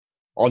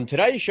On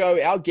today's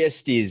show, our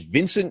guest is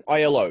Vincent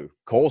Aiello,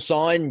 call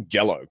sign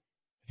Jello.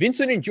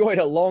 Vincent enjoyed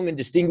a long and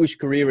distinguished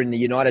career in the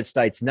United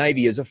States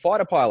Navy as a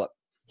fighter pilot.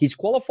 He's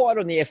qualified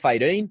on the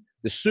F-18,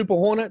 the Super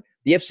Hornet,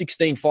 the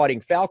F-16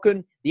 Fighting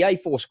Falcon, the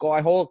A-4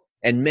 Skyhawk,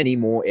 and many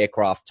more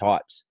aircraft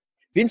types.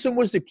 Vincent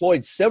was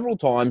deployed several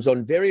times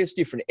on various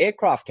different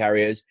aircraft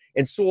carriers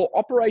and saw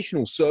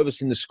operational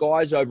service in the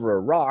skies over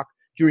Iraq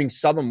during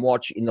Southern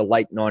Watch in the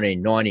late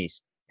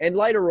 1990s, and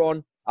later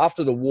on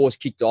after the wars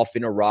kicked off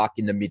in Iraq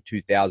in the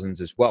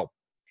mid-2000s as well.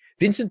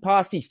 Vincent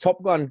passed his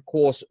Top Gun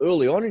course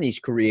early on in his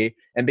career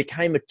and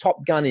became a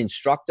Top Gun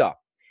instructor.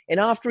 And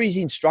after his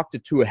instructor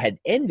tour had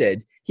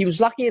ended, he was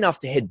lucky enough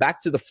to head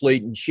back to the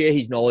fleet and share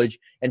his knowledge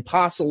and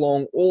pass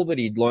along all that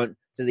he'd learnt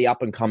to the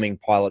up-and-coming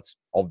pilots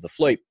of the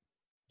fleet.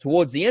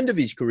 Towards the end of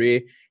his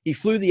career, he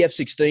flew the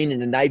F-16 in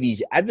the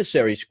Navy's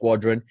adversary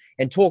squadron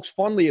and talks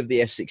fondly of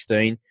the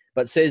F-16,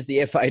 but says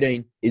the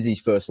F-18 is his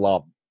first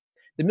love.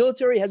 The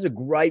military has a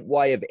great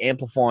way of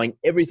amplifying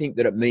everything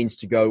that it means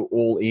to go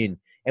all in.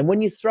 And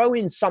when you throw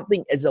in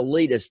something as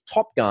elite as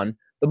Top Gun,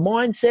 the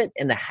mindset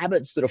and the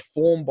habits that are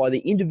formed by the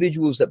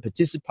individuals that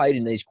participate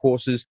in these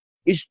courses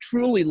is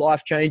truly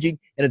life-changing,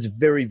 and it's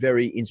very,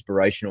 very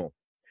inspirational.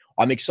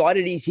 I'm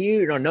excited he's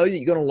here, and I know that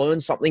you're going to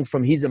learn something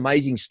from his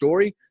amazing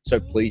story. So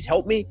please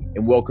help me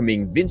in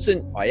welcoming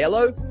Vincent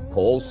Aiello,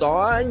 call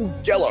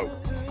sign Jello.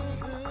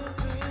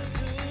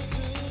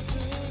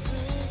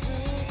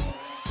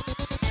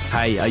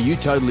 Hey, are you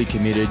totally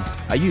committed?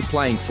 Are you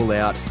playing full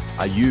out?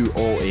 Are you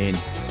all in?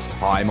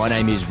 Hi, my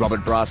name is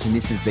Robert Brass, and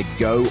this is the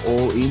Go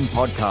All In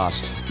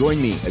podcast. Join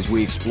me as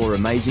we explore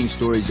amazing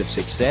stories of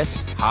success,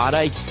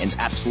 heartache, and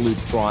absolute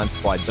triumph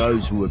by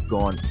those who have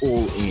gone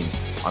all in.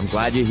 I'm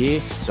glad you're here,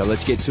 so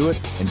let's get to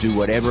it and do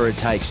whatever it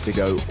takes to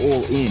go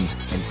all in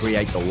and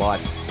create the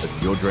life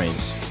of your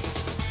dreams.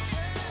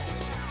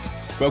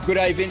 Well, good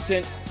day,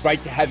 Vincent.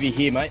 Great to have you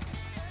here, mate.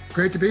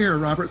 Great to be here,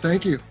 Robert.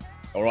 Thank you.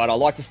 All right, I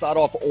like to start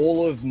off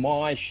all of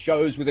my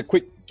shows with a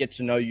quick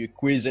get-to-know-you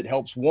quiz. It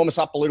helps warm us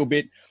up a little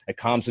bit. It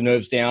calms the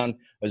nerves down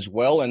as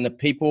well. And the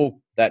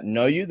people that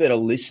know you, that are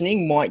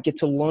listening, might get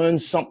to learn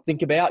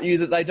something about you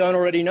that they don't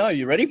already know.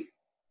 You ready?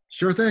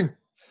 Sure thing.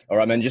 All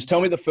right, man, just tell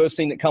me the first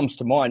thing that comes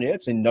to mind. Yeah,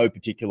 it's in no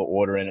particular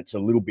order, and it's a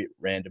little bit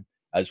random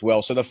as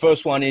well. So the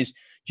first one is,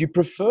 do you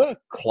prefer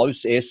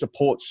close air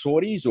support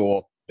sorties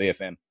or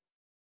BFM?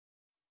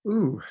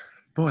 Ooh,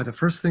 boy, the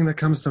first thing that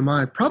comes to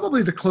mind,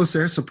 probably the close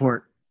air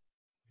support.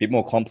 Bit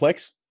more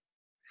complex?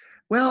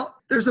 Well,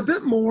 there's a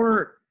bit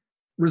more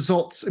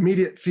results,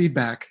 immediate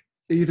feedback.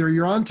 Either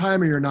you're on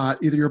time or you're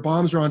not. Either your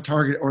bombs are on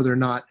target or they're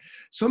not.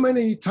 So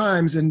many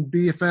times in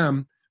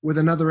BFM, with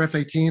another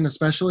F-18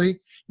 especially,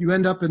 you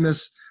end up in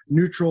this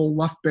neutral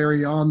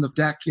Lufberry on the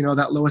deck,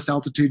 that lowest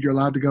altitude you're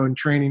allowed to go in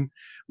training,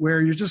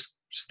 where you're just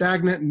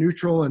stagnant and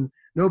neutral and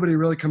nobody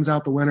really comes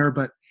out the winner.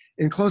 But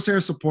in close air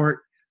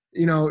support,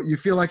 you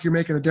feel like you're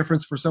making a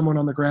difference for someone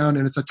on the ground,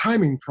 and it's a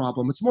timing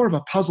problem. It's more of a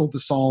puzzle to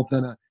solve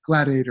than a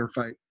gladiator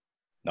fight.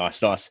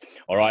 Nice.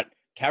 All right.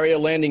 Carrier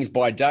landings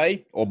by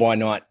day or by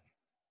night?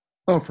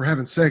 Oh, for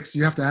heaven's sakes, do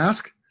you have to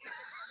ask?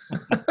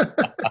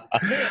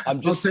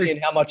 I'm just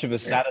seeing how much of a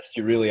sadist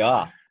you really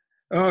are.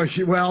 Oh,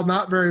 well,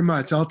 not very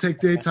much. I'll take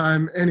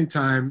daytime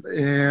anytime.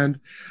 And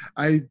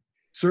I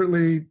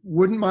certainly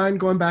wouldn't mind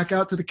going back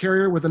out to the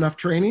carrier with enough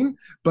training,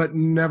 but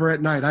never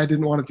at night. I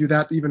didn't want to do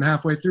that even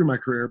halfway through my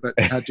career, but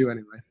had to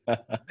anyway.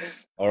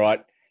 All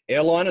right.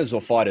 Airliners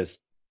or fighters?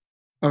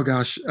 Oh,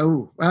 gosh.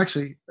 Oh,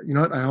 actually, you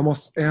know what? I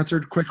almost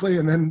answered quickly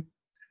and then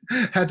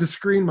had to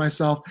screen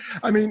myself.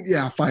 I mean,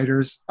 yeah,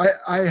 fighters.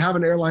 I have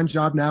an airline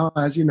job now,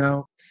 as you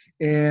know,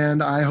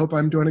 and I hope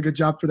I'm doing a good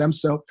job for them.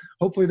 So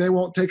hopefully they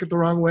won't take it the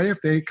wrong way if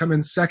they come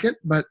in second,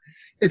 but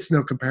it's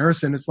no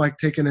comparison. It's like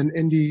taking an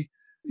Indy,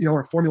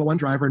 or a Formula One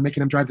driver and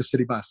making him drive the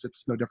city bus.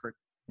 It's no different.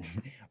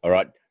 All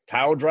right.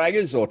 Tail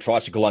draggers or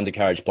tricycle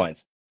undercarriage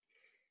planes?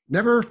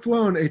 Never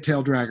flown a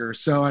tail dragger,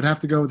 so I'd have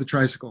to go with the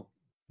tricycle.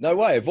 No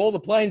way. Of all the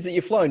planes that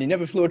you've flown, you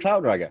never flew a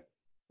tail dragger?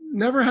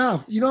 Never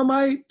have.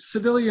 My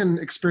civilian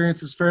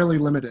experience is fairly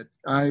limited.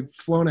 I've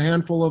flown a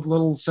handful of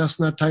little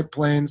Cessna-type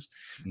planes.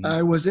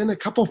 I was in a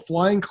couple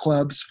flying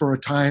clubs for a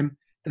time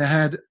that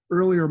had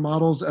earlier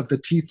models of the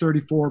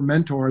T-34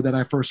 Mentor that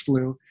I first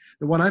flew.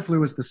 The one I flew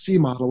was the C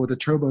model with a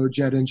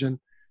turbojet engine,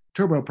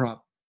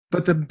 turboprop.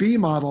 But the B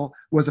model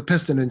was a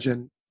piston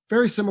engine.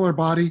 Very similar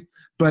body,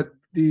 but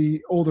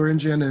the older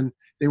engine, and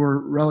they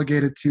were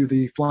relegated to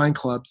the flying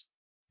clubs.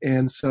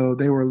 And so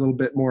they were a little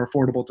bit more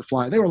affordable to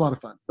fly. They were a lot of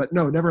fun, but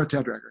no, never a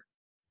tail dragger.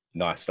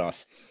 Nice.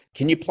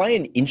 Can you play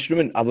an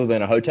instrument other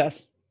than a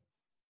HOTAS?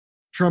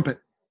 Trumpet.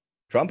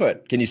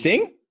 Can you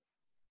sing?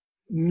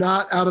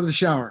 Not out of the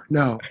shower,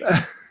 no.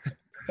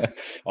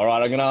 All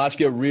right, I'm going to ask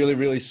you a really,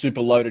 really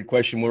super loaded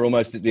question. We're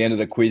almost at the end of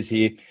the quiz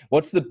here.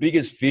 What's the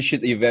biggest fish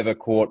that you've ever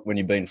caught when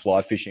you've been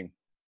fly fishing?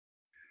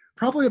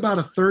 Probably about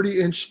a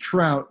 30-inch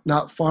trout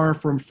not far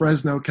from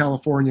Fresno,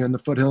 California, in the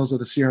foothills of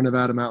the Sierra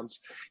Nevada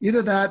mountains.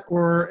 Either that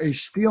or a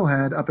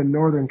steelhead up in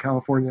Northern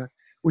California,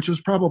 which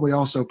was probably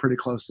also pretty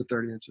close to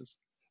 30 inches.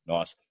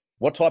 Nice.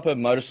 What type of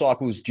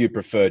motorcycles do you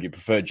prefer? Do you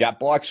prefer Jap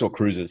bikes or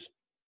cruisers?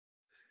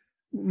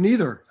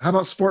 Neither. How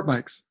about sport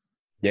bikes?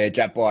 Yeah,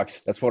 Jap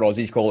bikes. That's what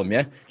Aussies call them,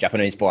 yeah?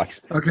 Japanese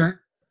bikes. Okay.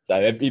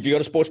 So have you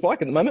got a sports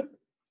bike at the moment?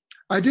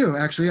 I do,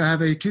 actually. I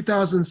have a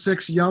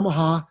 2006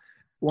 Yamaha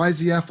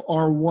YZF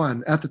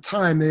R1. At the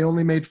time, they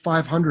only made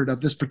 500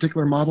 of this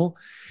particular model,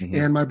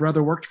 and my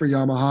brother worked for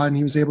Yamaha, and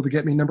he was able to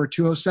get me number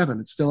 207.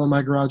 It's still in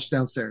my garage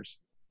downstairs.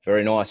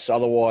 Very nice.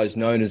 Otherwise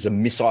known as a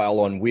missile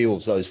on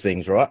wheels, those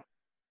things, right?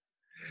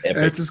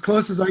 Epic. It's as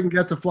close as I can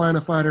get to flying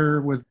a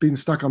fighter with being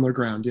stuck on the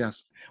ground,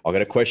 yes. I've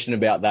got a question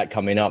about that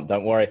coming up.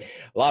 Don't worry.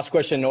 Last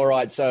question. All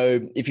right. So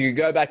if you could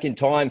go back in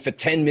time for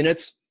 10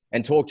 minutes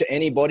and talk to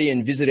anybody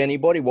and visit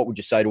anybody, what would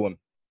you say to them?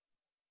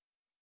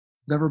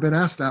 Never been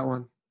asked that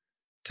one.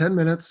 10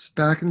 minutes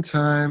back in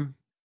time.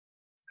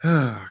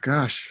 Oh,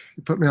 gosh.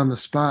 You put me on the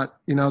spot.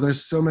 You know,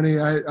 there's so many.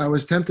 I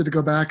was tempted to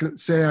go back and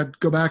say I'd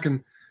go back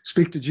and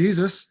speak to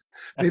Jesus.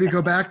 Maybe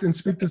go back and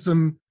speak to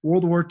some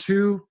World War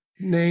II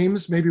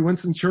names, maybe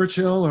Winston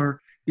Churchill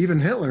or even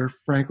Hitler,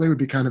 frankly, would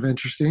be kind of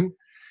interesting.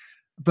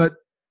 But,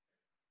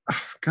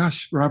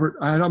 gosh, Robert,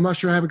 I'm not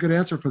sure I have a good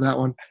answer for that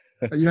one.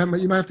 You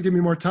might have to give me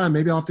more time.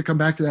 Maybe I'll have to come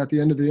back to that at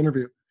the end of the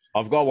interview.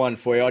 I've got one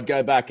for you. I'd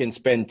go back and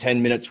spend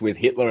 10 minutes with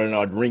Hitler and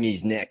I'd wring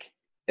his neck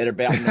at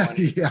about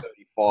 1935.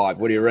 Yeah.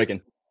 What do you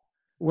reckon?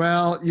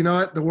 Well, you know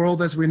what? The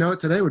world as we know it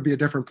today would be a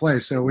different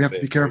place. So we have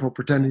to be careful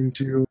pretending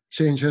to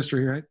change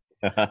history, right?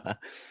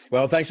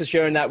 Well, thanks for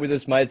sharing that with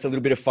us, mate. It's a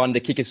little bit of fun to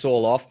kick us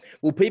all off.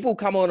 Will people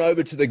come on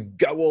over to the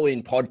Go All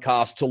In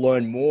podcast to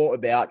learn more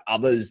about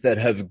others that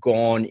have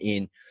gone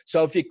in?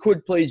 So if you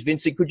could, please,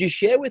 Vincent, could you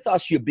share with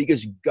us your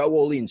biggest Go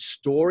All In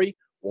story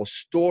or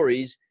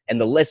stories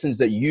and the lessons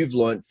that you've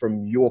learned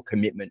from your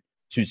commitment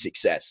to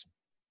success?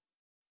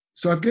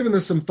 So I've given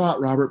this some thought,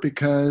 Robert,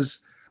 because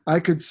I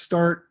could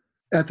start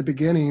at the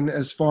beginning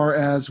as far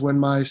as when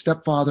my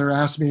stepfather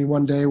asked me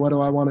one day, what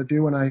do I want to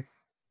do when I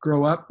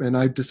grow up? And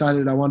I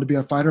decided I wanted to be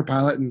a fighter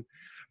pilot. And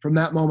from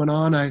that moment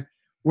on, I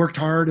worked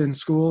hard in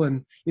school.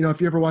 And, you know, if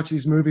you ever watch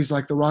these movies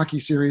like the Rocky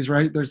series,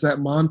 right, there's that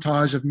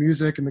montage of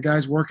music and the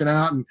guys working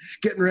out and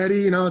getting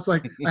ready. You know, it's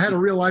like I had a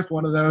real life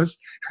one of those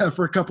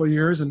for a couple of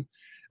years and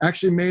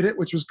actually made it,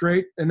 which was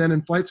great. And then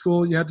in flight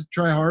school, you had to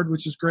try hard,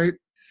 which is great.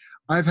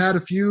 I've had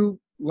a few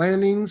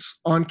landings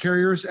on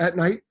carriers at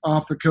night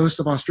off the coast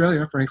of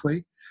Australia,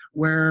 frankly,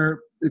 where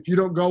if you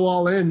don't go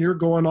all in, you're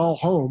going all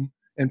home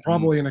and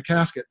probably in a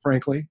casket,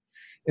 frankly.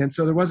 And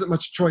so there wasn't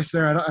much choice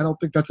there. I don't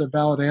think that's a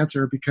valid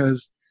answer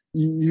because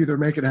you either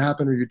make it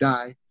happen or you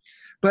die.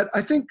 But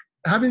I think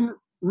having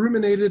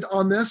ruminated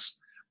on this,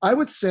 I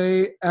would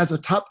say as a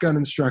Top Gun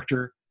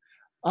instructor,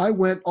 I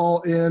went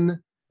all in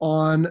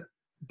on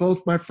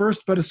both my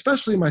first, but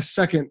especially my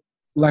second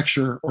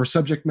lecture or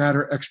subject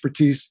matter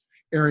expertise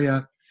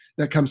area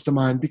that comes to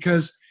mind.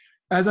 Because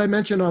as I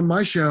mentioned on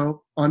my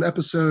show on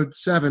episode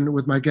 7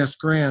 with my guest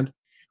Grand,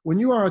 when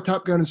you are a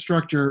Top Gun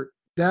instructor,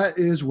 that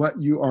is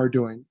what you are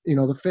doing. You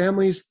know, the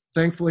families,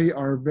 thankfully,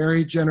 are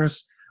very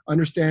generous,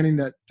 understanding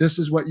that this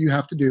is what you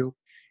have to do.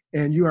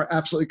 And you are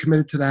absolutely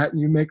committed to that. And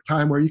you make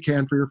time where you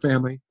can for your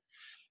family.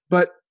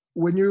 But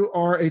when you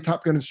are a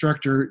Top Gun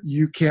instructor,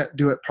 you can't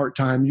do it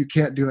part-time. You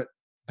can't do it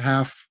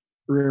half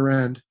rear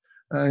end.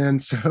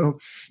 And so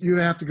you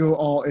have to go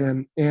all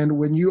in. And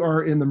when you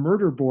are in the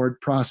murder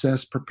board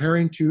process,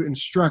 preparing to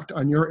instruct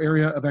on your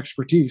area of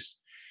expertise,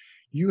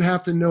 you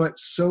have to know it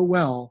so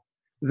well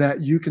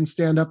that you can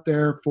stand up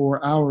there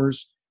for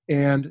hours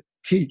and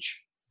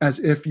teach as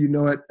if you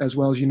know it as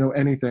well as you know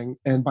anything.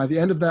 And by the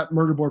end of that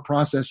murder board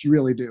process, you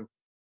really do.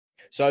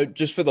 So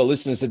just for the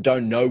listeners that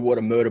don't know what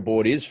a murder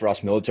board is, for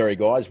us military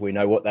guys, we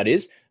know what that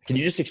is. Can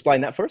you just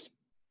explain that for us?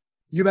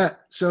 You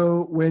bet.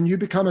 So when you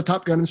become a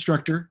Top Gun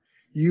instructor,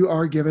 you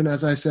are given,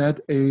 as I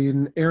said,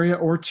 an area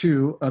or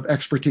two of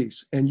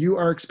expertise, and you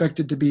are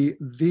expected to be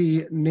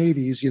the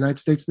Navy's, United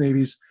States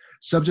Navy's,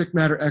 subject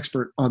matter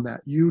expert on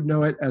that. You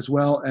know it as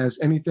well as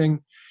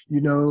anything.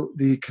 You know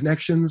the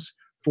connections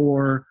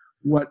for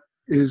what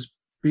is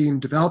being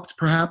developed,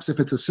 perhaps, if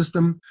it's a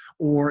system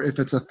or if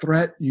it's a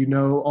threat. You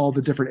know all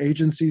the different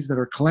agencies that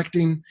are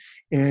collecting,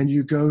 and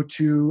you go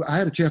to, I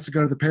had a chance to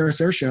go to the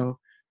Paris Air Show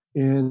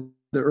in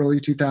the early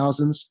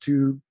 2000s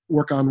to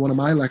work on one of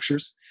my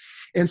lectures.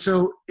 And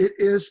so it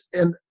is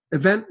an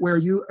event where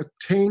you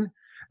obtain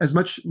as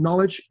much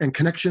knowledge and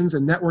connections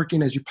and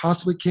networking as you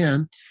possibly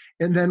can.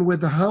 And then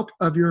with the help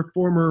of your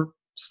former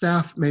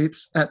staff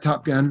mates at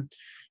Top Gun,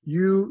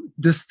 you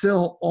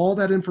distill all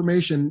that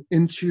information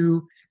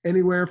into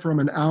anywhere from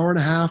an hour and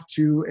a half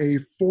to a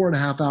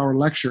 4.5 hour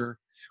lecture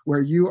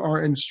where you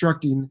are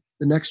instructing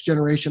the next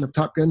generation of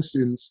Top Gun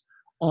students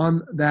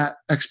on that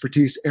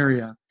expertise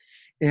area.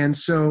 And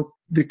so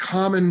the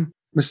common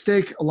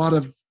mistake a lot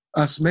of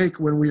us make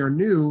when we are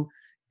new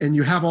and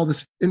you have all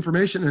this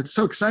information and it's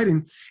so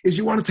exciting is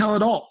you want to tell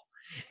it all.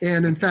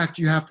 And in fact,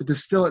 you have to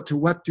distill it to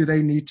what do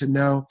they need to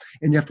know,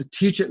 and you have to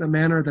teach it in a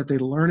manner that they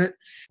learn it.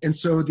 And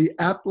so the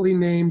aptly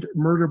named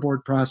murder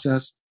board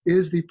process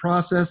is the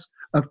process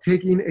of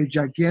taking a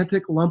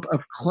gigantic lump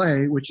of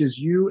clay, which is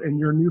you and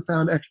your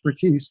newfound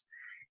expertise,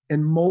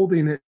 and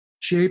molding it,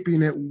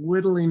 shaping it,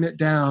 whittling it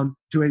down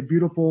to a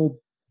beautiful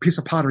piece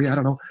of pottery, I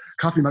don't know,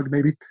 coffee mug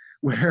maybe,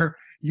 where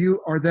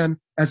you are then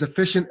as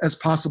efficient as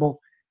possible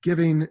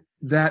giving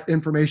that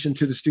information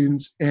to the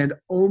students, and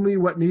only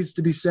what needs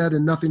to be said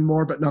and nothing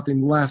more but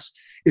nothing less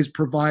is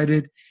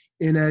provided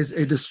in as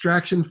a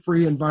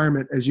distraction-free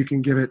environment as you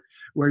can give it,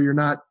 where you're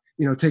not,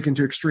 taken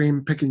to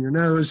extreme, picking your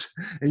nose,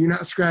 and you're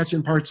not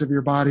scratching parts of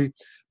your body,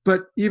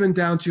 but even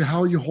down to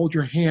how you hold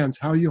your hands,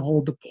 how you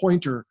hold the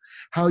pointer,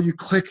 how you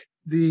click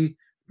the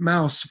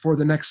mouse for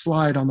the next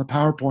slide on the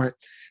PowerPoint,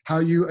 how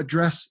you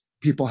address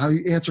people, how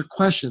you answer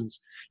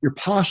questions, your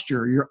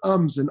posture, your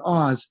ums and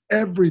ahs,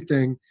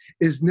 everything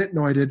is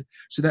nitnoided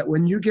so that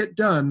when you get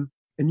done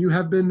and you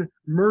have been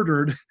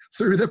murdered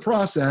through the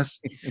process,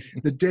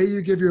 the day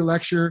you give your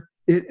lecture,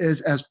 it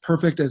is as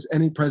perfect as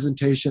any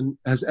presentation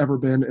has ever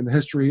been in the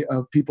history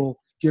of people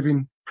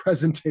giving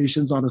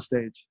presentations on a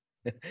stage.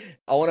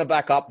 I want to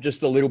back up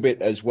just a little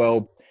bit as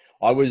well.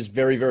 I was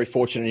very, very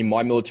fortunate in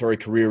my military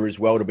career as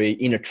well to be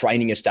in a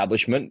training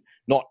establishment,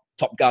 not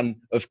Top Gun,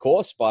 of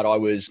course, but I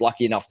was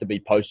lucky enough to be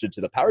posted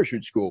to the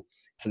parachute school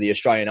for the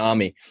Australian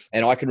Army.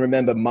 And I can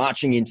remember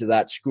marching into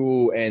that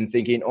school and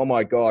thinking, oh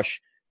my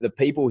gosh, the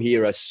people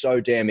here are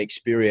so damn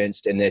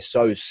experienced and they're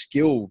so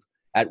skilled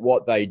at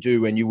what they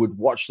do. And you would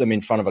watch them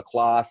in front of a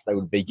class, they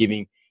would be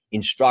giving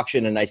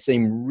instruction and they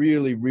seem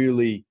really,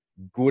 really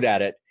good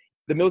at it.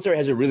 The military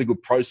has a really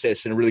good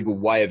process and a really good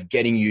way of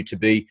getting you to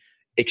be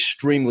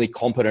extremely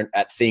competent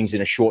at things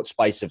in a short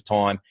space of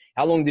time.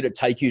 How long did it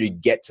take you to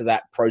get to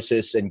that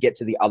process and get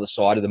to the other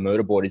side of the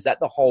murder board? Is that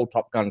the whole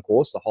Top Gun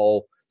course, the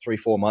whole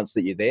 3-4 months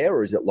that you're there,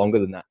 or is it longer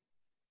than that?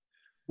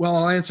 Well,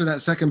 I'll answer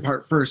that second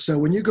part first. So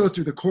when you go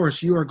through the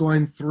course, you are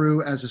going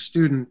through as a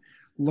student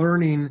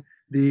learning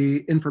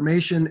the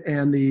information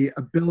and the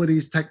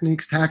abilities,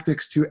 techniques,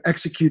 tactics to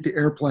execute the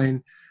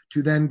airplane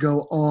to then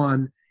go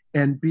on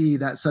and be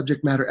that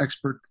subject matter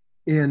expert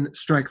in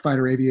strike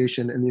fighter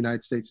aviation in the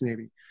United States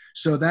Navy.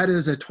 So that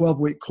is a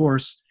 12-week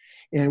course,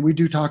 and we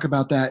do talk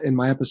about that in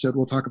my episode.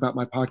 We'll talk about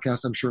my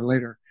podcast, I'm sure,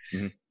 later.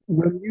 Mm-hmm.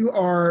 When you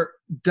are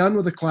done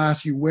with the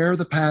class, you wear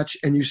the patch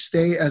and you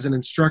stay as an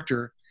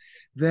instructor,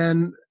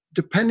 then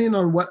depending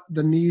on what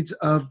the needs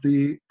of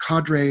the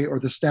cadre or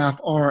the staff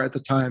are at the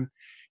time,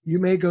 you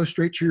may go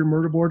straight to your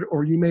murder board,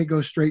 or you may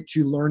go straight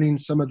to learning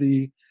some of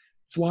the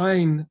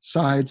flying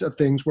sides of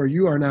things where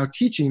you are now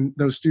teaching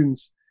those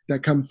students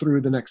that come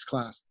through the next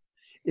class.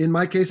 In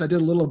my case, I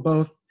did a little of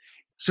both.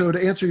 So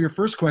to answer your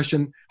first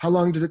question, how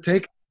long did it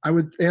take? I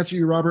would answer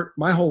you, Robert,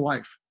 my whole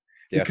life.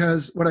 Yeah.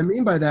 Because what I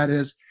mean by that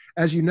is,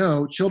 as you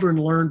know, children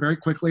learn very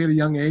quickly at a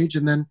young age.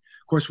 And then,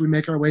 of course, we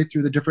make our way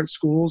through the different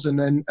schools. And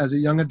then as a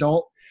young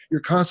adult, you're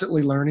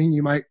constantly learning.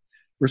 You might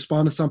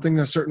respond to something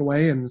a certain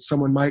way and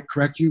someone might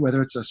correct you,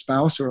 whether it's a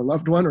spouse or a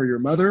loved one or your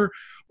mother,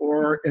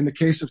 or in the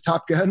case of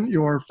Top Gun,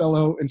 your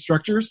fellow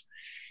instructors.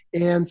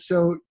 And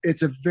so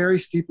it's a very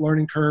steep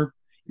learning curve.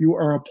 You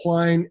are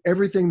applying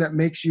everything that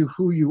makes you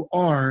who you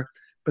are,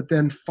 but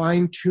then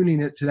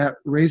fine-tuning it to that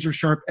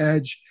razor-sharp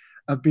edge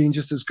of being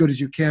just as good as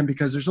you can,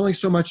 because there's only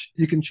so much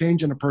you can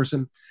change in a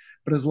person.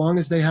 But as long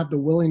as they have the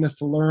willingness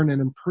to learn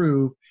and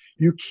improve,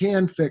 you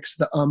can fix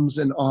the ums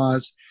and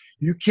ahs.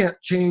 You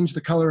can't change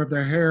the color of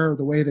their hair or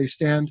the way they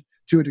stand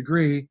to a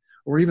degree,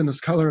 or even the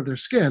color of their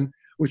skin,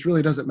 which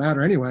really doesn't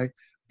matter anyway.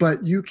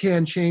 But you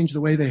can change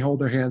the way they hold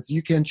their hands.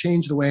 You can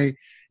change the way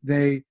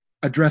they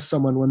address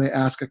someone when they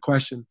ask a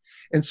question.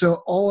 And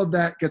so all of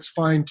that gets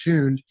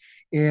fine-tuned,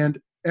 and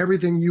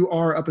everything you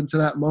are up until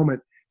that moment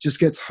just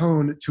gets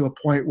honed to a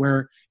point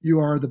where you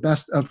are the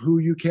best of who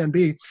you can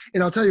be.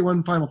 And I'll tell you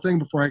one final thing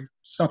before I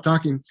stop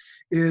talking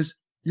is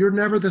you're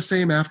never the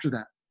same after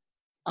that.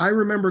 I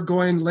remember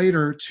going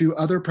later to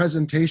other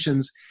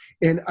presentations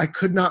and I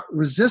could not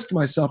resist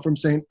myself from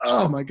saying,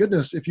 oh my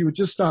goodness, if you would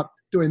just stop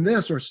doing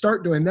this or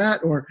start doing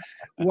that, or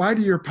why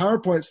do your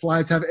PowerPoint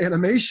slides have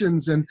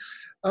animations? And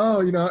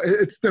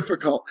it's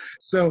difficult.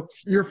 So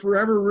you're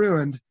forever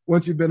ruined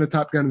once you've been a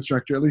Top Gun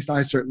instructor. At least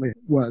I certainly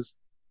was.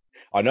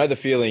 I know the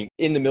feeling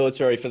in the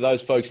military. For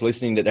those folks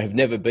listening that have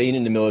never been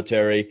in the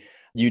military,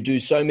 you do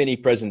so many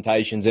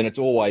presentations and it's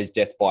always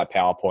death by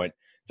PowerPoint.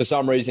 For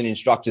some reason,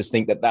 instructors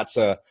think that that's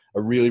a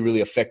really,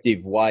 really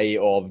effective way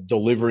of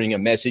delivering a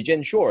message.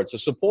 And sure, it's a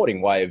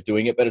supporting way of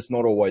doing it, but it's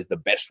not always the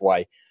best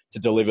way to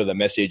deliver the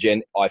message.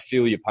 And I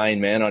feel your pain,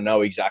 man. I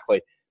know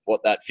exactly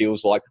what that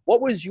feels like.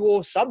 What was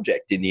your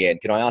subject in the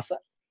end? Can I ask that?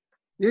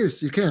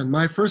 Yes, you can.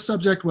 My first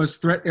subject was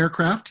threat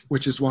aircraft,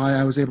 which is why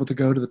I was able to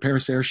go to the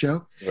Paris Air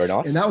Show. Very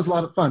nice. And that was a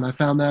lot of fun. I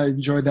found that I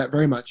enjoyed that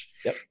very much.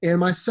 Yep. And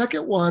my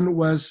second one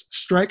was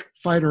strike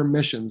fighter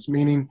missions,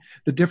 meaning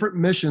the different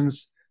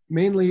missions,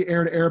 mainly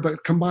air-to-air,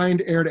 but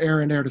combined air-to-air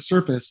and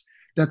air-to-surface,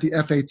 that the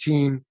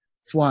F-18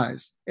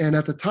 flies. And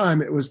at the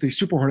time, it was the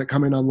Super Hornet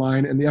coming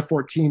online, and the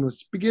F-14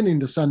 was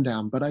beginning to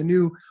sundown. But I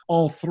knew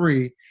all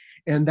three.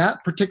 And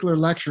that particular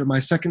lecture, my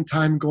second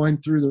time going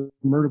through the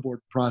murder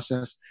board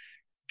process,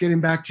 getting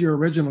back to your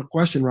original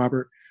question,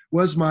 Robert,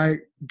 was my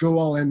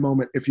go-all-in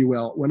moment, if you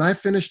will. When I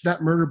finished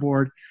that murder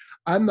board,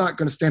 I'm not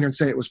going to stand here and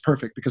say it was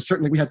perfect, because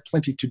certainly we had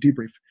plenty to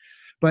debrief.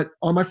 But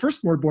on my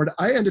first board,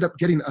 I ended up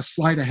getting a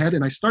slide ahead,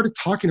 and I started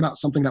talking about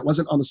something that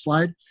wasn't on the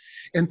slide.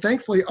 And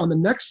thankfully, on the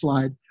next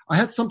slide, I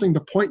had something to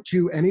point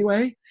to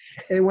anyway.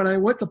 And when I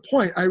went to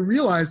point, I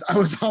realized I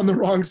was on the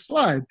wrong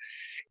slide.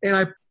 And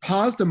I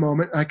paused a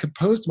moment, and I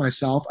composed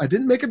myself. I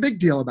didn't make a big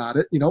deal about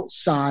it. You don't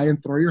sigh and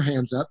throw your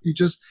hands up. You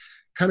just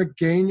kind of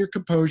gain your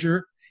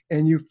composure,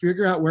 and you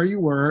figure out where you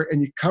were,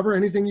 and you cover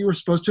anything you were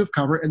supposed to have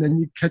covered, and then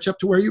you catch up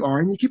to where you are,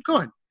 and you keep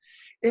going.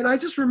 And I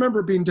just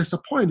remember being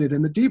disappointed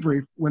in the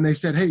debrief when they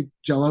said, hey,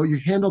 Jello, you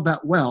handled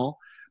that well,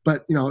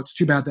 but, it's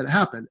too bad that it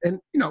happened.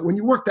 And, when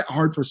you work that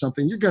hard for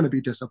something, you're going to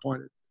be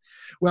disappointed.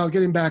 Well,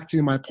 getting back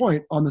to my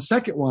point, on the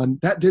second one,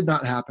 that did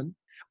not happen.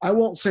 I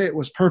won't say it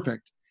was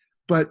perfect,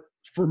 but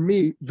for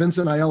me,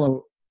 Vincent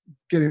Aiello,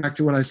 getting back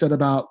to what I said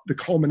about the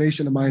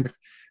culmination of my life,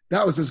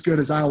 that was as good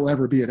as I'll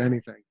ever be at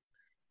anything.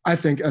 I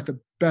think at the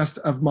best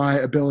of my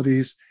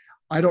abilities.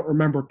 I don't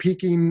remember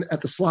peaking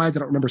at the slides.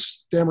 I don't remember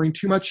stammering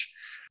too much.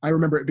 I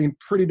remember it being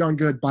pretty darn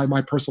good by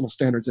my personal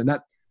standards. And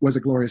that was a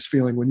glorious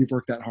feeling when you've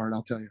worked that hard,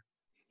 I'll tell you.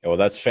 Well,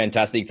 that's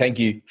fantastic. Thank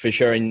you for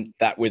sharing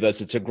that with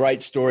us. It's a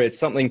great story. It's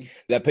something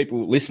that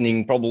people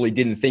listening probably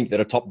didn't think that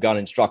a Top Gun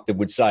instructor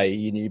would say.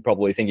 You're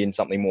probably thinking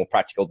something more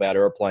practical about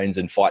airplanes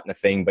and fighting a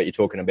thing, but you're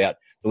talking about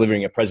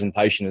delivering a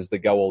presentation as the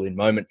go-all-in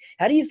moment.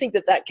 How do you think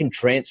that can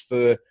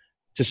transfer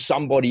to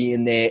somebody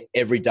in their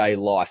everyday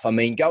life? I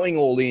mean, going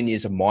all in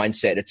is a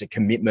mindset. It's a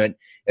commitment.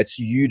 It's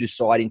you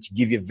deciding to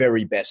give your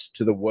very best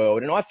to the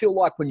world. And I feel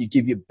like when you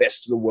give your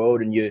best to the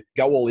world and you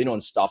go all in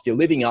on stuff, you're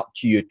living up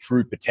to your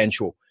true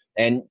potential.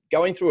 And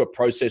going through a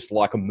process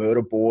like a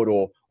murder board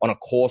or on a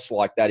course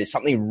like that is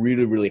something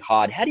really, really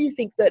hard. How do you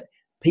think that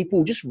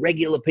people, just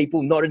regular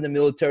people, not in the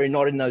military,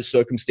 not in those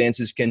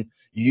circumstances, can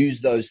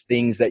use those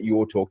things that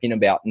you're talking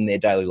about in their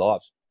daily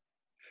lives?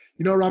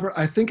 Robert,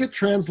 I think it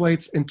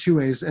translates in two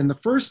ways. And the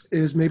first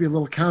is maybe a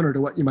little counter to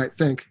what you might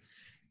think.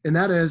 And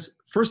that is,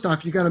 first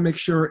off, you got to make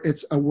sure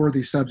it's a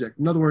worthy subject.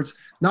 In other words,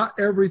 not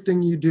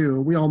everything you do,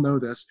 and we all know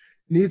this,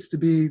 needs to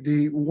be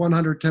the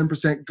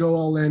 110% go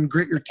all in,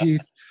 grit your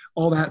teeth,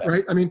 all that,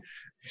 right? I mean,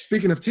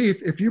 speaking of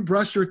teeth, if you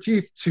brush your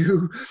teeth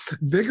too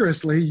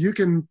vigorously, you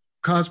can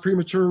cause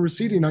premature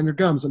receding on your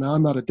gums. And now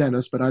I'm not a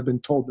dentist, but I've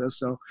been told this.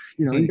 So,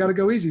 you got to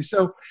go easy.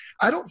 So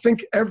I don't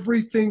think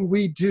everything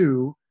we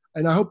do,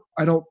 and I hope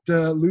I don't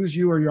lose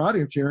you or your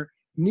audience here,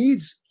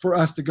 needs for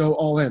us to go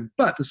all in.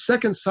 But the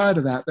second side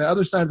of that, the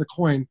other side of the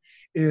coin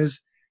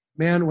is,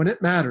 man, when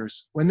it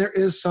matters, when there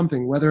is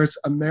something, whether it's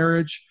a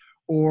marriage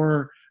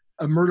or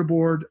a murder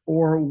board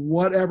or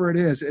whatever it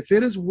is, if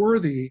it is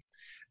worthy,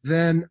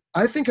 then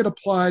I think it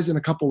applies in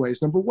a couple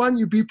ways. Number one,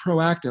 you be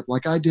proactive,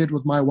 like I did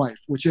with my wife,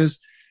 which is,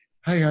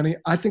 hey, honey,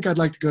 I think I'd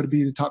like to go to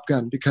be the Top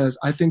Gun because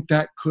I think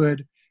that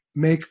could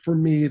make for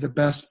me the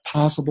best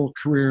possible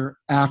career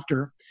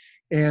after.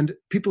 And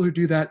people who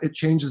do that, it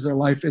changes their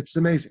life. It's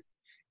amazing.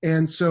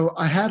 And so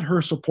I had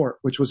her support,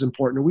 which was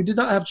important. We did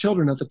not have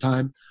children at the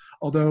time,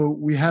 although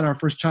we had our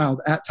first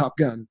child at Top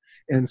Gun.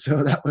 And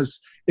so that was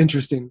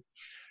interesting.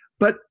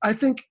 But I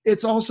think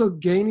it's also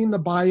gaining the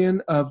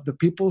buy-in of the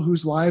people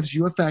whose lives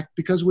you affect,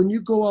 because when you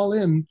go all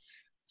in,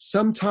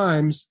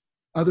 sometimes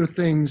other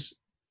things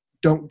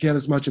don't get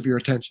as much of your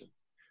attention.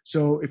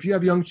 So if you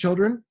have young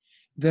children,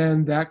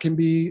 then that can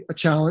be a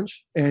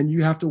challenge, and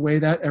you have to weigh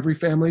that. Every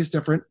family is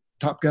different.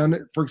 Top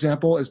Gun, for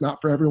example, is not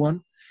for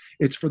everyone.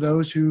 It's for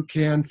those who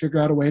can figure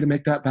out a way to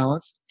make that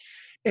balance.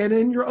 And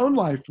in your own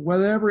life,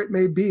 whatever it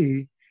may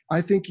be,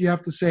 I think you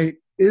have to say,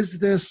 is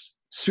this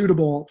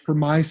suitable for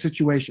my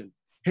situation?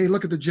 Hey,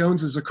 look at the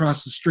Joneses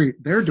across the street.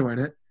 They're doing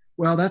it.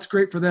 Well, that's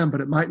great for them,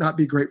 but it might not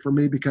be great for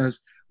me because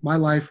my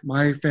life,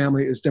 my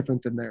family is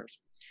different than theirs.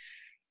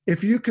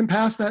 If you can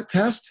pass that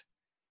test,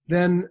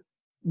 then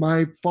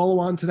my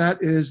follow-on to that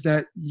is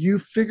that you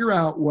figure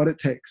out what it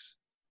takes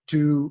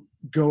to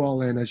go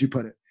all in, as you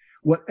put it.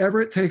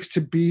 Whatever it takes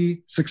to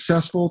be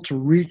successful, to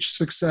reach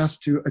success,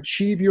 to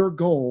achieve your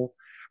goal,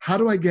 how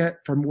do I get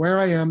from where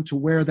I am to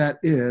where that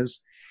is?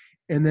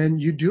 And then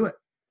you do it.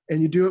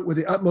 And you do it with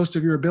the utmost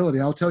of your ability.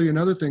 I'll tell you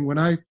another thing. When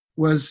I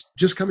was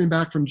just coming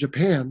back from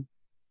Japan,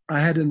 I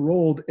had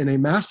enrolled in a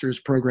master's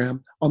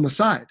program on the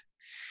side.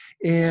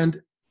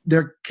 And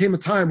there came a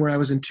time where I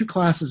was in two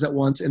classes at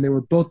once, and they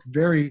were both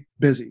very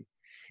busy.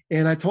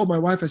 And I told my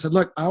wife, I said,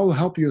 look, I will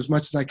help you as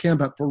much as I can,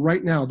 but for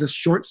right now, this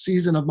short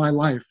season of my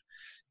life,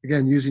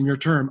 again, using your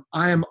term,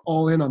 I am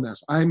all in on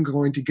this. I'm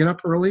going to get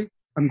up early.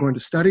 I'm going to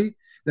study.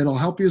 Then I'll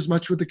help you as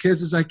much with the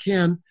kids as I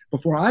can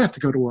before I have to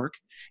go to work.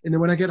 And then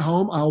when I get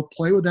home, I'll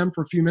play with them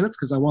for a few minutes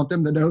because I want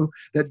them to know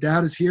that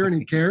dad is here and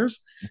he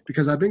cares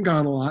because I've been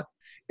gone a lot.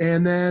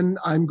 And then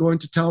I'm going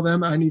to tell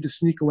them I need to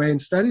sneak away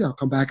and study. I'll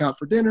come back out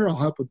for dinner. I'll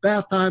help with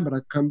bath time, but I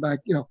come back,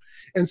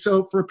 And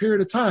so for a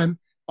period of time,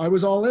 I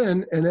was all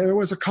in, and there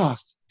was a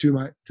cost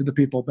to the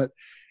people. But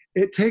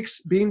it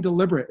takes being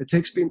deliberate. It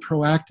takes being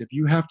proactive.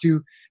 You have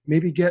to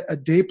maybe get a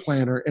day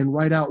planner and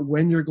write out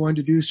when you're going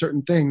to do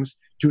certain things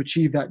to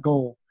achieve that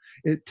goal.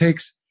 It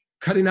takes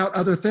cutting out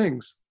other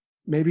things.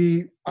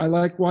 Maybe I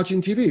like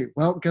watching TV.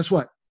 Well, guess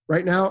what?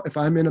 Right now, if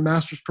I'm in a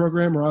master's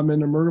program or I'm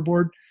in a murder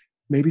board,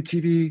 maybe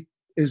TV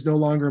is no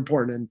longer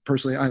important. And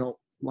personally, I don't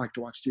like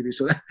to watch TV.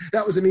 So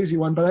that was an easy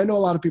one, but I know a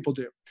lot of people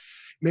do.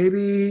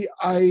 Maybe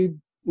I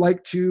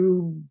like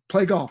to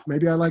play golf.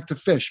 Maybe I like to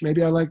fish.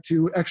 Maybe I like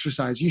to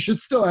exercise. You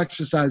should still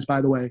exercise,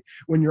 by the way,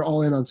 when you're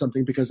all in on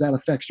something, because that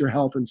affects your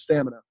health and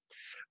stamina.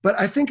 But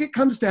I think it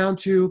comes down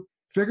to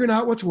figuring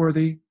out what's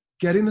worthy,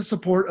 getting the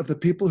support of the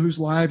people whose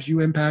lives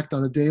you impact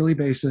on a daily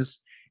basis,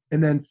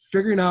 and then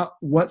figuring out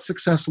what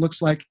success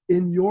looks like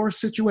in your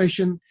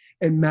situation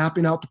and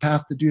mapping out the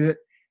path to do it,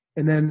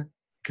 and then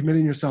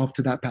committing yourself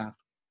to that path.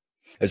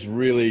 It's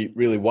really,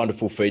 really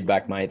wonderful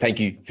feedback, mate. Thank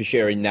you for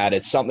sharing that.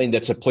 It's something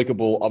that's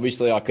applicable.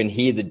 Obviously, I can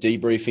hear the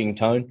debriefing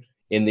tone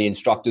in the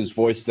instructor's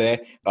voice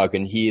there. I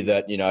can hear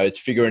that, it's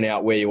figuring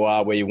out where you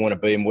are, where you want to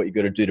be, and what you've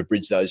got to do to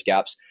bridge those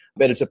gaps.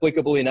 But it's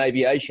applicable in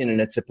aviation,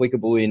 and it's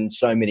applicable in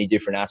so many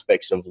different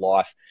aspects of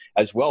life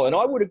as well. And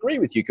I would agree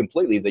with you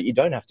completely that you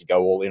don't have to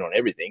go all in on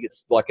everything.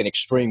 It's like an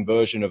extreme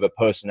version of a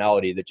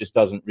personality that just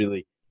doesn't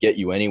really get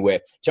you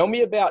anywhere. Tell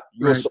me about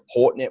your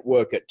support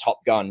network at Top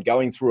Gun,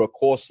 going through a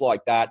course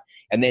like that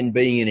and then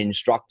being an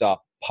instructor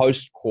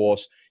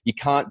post-course. You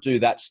can't do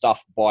that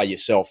stuff by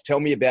yourself. Tell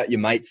me about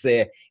your mates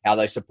there, how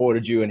they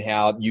supported you and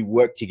how you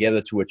worked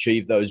together to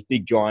achieve those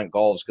big, giant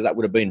goals, because that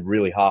would have been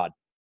really hard.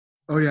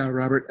 Oh, yeah,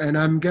 Robert. And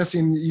I'm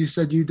guessing you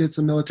said you did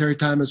some military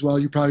time as well.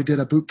 You probably did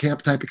a boot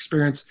camp type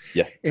experience.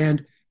 Yeah.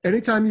 And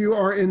anytime you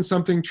are in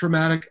something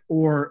traumatic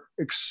or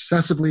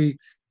excessively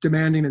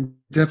demanding and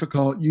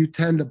difficult, you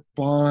tend to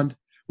bond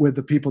with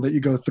the people that you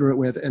go through it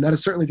with. And that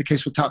is certainly the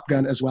case with Top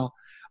Gun as well.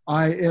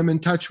 I am in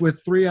touch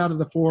with 3 out of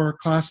the 4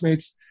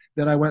 classmates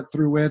that I went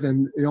through with.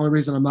 And the only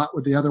reason I'm not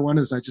with the other one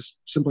is I just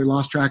simply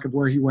lost track of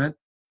where he went.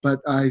 But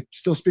I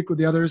still speak with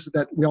the others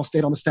that we all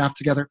stayed on the staff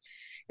together.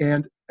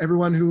 And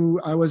everyone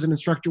who I was an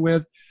instructor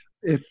with,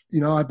 if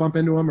I bump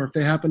into them or if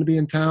they happen to be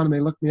in town and they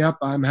look me up,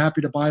 I'm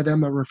happy to buy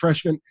them a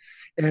refreshment.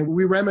 And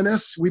we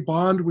reminisce, we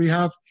bond, we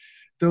have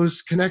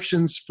those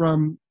connections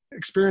from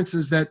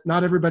experiences that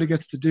not everybody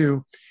gets to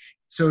do.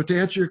 So to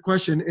answer your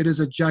question, it is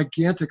a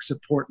gigantic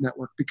support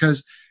network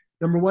because,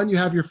 number one, you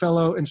have your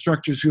fellow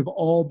instructors who've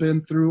all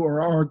been through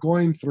or are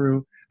going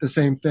through the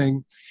same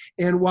thing.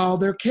 And while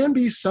there can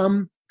be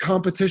some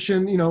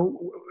competition,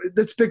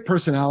 it's big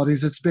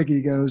personalities, it's big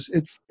egos,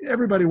 it's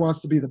everybody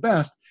wants to be the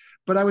best,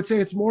 but I would say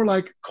it's more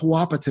like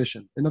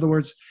co-opetition. In other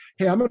words,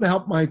 hey, I'm going to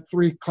help my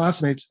 3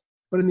 classmates,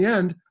 but in the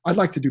end, I'd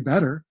like to do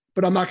better,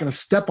 but I'm not going to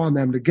step on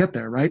them to get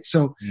there, right?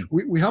 So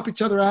we help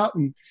each other out,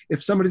 and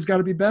if somebody's got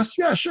to be best,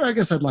 yeah, sure, I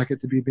guess I'd like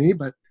it to be me,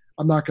 but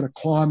I'm not going to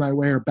claw my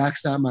way or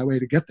backstab my way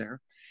to get there.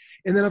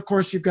 And then, of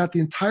course, you've got the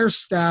entire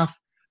staff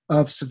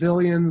of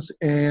civilians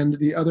and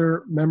the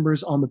other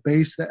members on the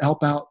base that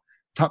help out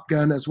Top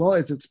Gun, as well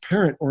as its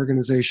parent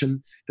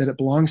organization that it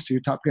belongs to.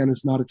 Top Gun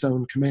is not its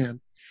own command.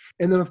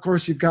 And then, of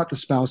course, you've got the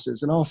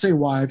spouses, and I'll say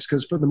wives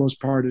because for the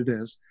most part it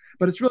is.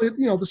 But it's really,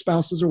 the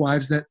spouses or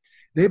wives that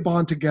they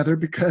bond together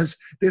because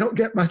they don't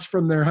get much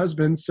from their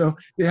husbands, so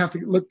they have to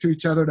look to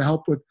each other to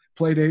help with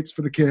play dates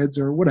for the kids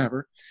or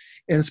whatever.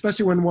 And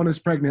especially when one is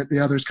pregnant, the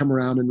others come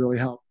around and really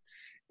help.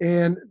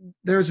 And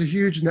there's a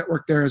huge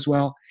network there as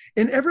well.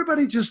 And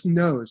everybody just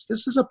knows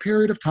this is a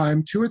period of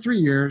time, 2 or 3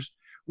 years,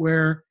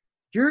 where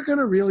you're going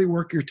to really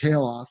work your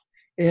tail off.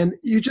 And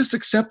you just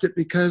accept it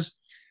because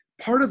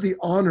part of the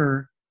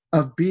honor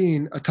of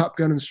being a Top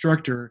Gun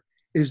instructor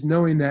is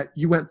knowing that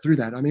you went through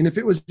that. I mean, if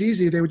it was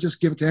easy, they would just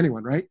give it to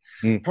anyone, right?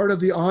 Part of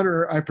the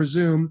honor, I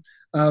presume,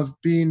 of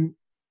being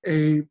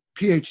a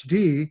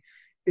PhD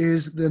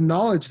is the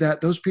knowledge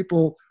that those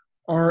people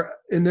are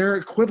in their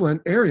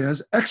equivalent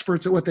areas,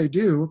 experts at what they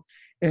do,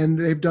 and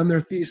they've done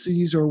their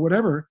theses or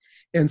whatever.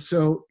 And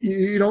so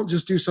you don't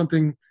just do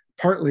something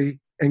partly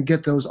and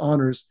get those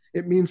honors.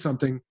 It means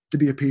something to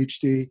be a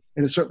PhD,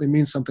 and it certainly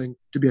means something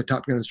to be a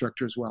Top Gun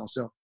instructor as well.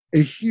 So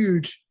a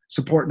huge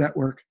support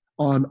network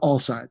on all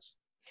sides.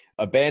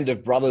 A band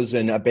of brothers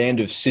and a band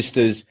of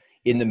sisters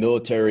in the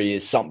military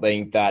is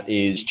something that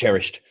is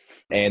cherished,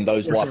 and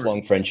those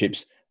lifelong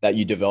friendships that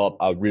you develop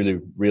are really,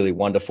 really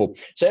wonderful.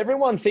 So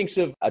everyone thinks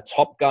of a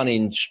Top Gun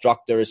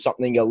instructor as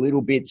something a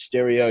little bit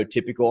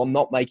stereotypical. I'm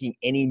not making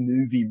any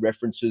movie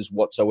references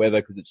whatsoever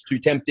because it's too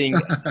tempting.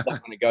 I'm not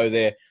going to go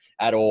there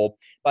at all.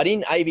 But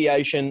in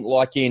aviation,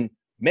 like in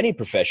many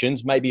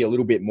professions, maybe a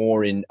little bit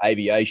more in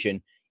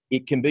aviation,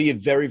 it can be a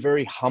very,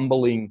 very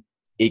humbling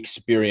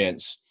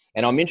experience.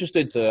 And I'm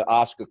interested to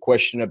ask a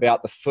question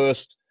about the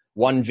first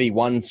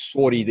 1v1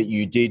 sortie that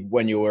you did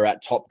when you were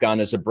at Top Gun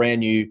as a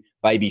brand new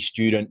baby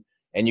student,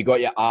 and you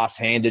got your ass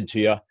handed to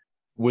you.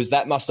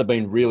 That must have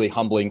been really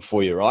humbling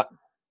for you, right?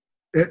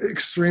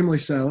 Extremely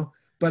so.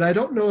 But I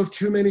don't know of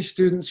too many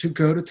students who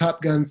go to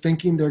Top Gun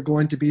thinking they're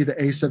going to be the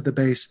ace of the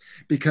base,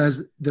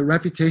 because the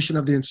reputation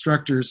of the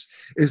instructors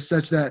is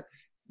such that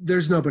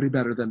there's nobody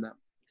better than them.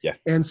 Yeah.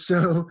 And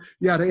so,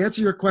 to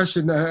answer your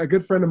question, a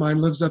good friend of mine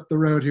lives up the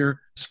road here,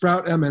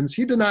 Sprout Emmons.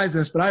 He denies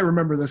this, but I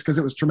remember this because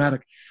it was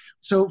traumatic.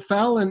 So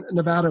Fallon,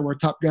 Nevada, where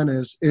Top Gun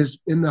is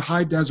in the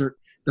high desert.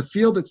 The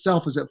field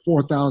itself is at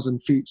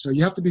 4,000 feet. So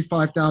you have to be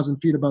 5,000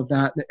 feet above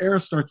that, and the air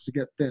starts to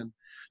get thin.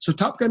 So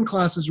Top Gun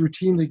classes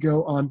routinely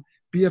go on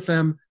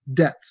BFM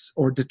dets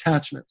or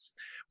detachments.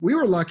 We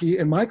were lucky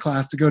in my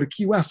class to go to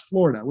Key West,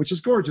 Florida, which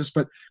is gorgeous.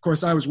 But of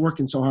course, I was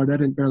working so hard, I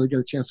didn't barely get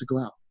a chance to go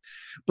out.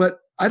 But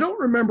I don't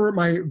remember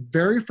my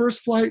very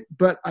first flight,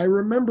 but I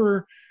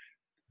remember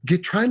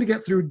trying to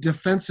get through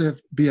defensive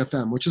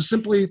BFM, which is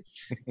simply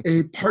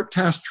a part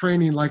task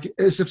training, like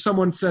as if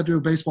someone said to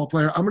a baseball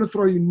player, I'm going to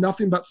throw you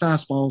nothing but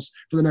fastballs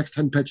for the next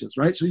 10 pitches,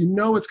 right? So you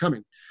know it's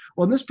coming.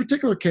 Well, in this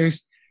particular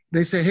case,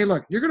 they say, hey,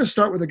 look, you're going to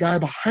start with a guy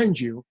behind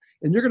you,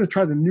 and you're going to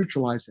try to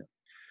neutralize him.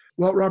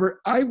 Well, Robert,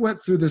 I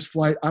went through this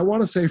flight, I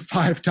want to say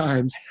 5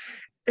 times.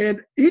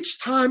 And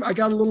each time I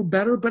got a little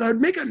better, but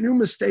I'd make a new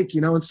mistake,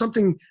 and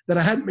something that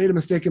I hadn't made a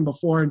mistake in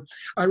before. And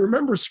I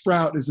remember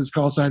Sprout is his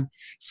call sign,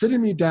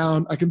 sitting me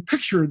down. I can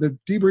picture the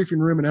debriefing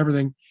room and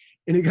everything.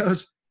 And he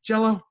goes,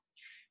 Jello,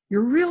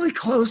 you're really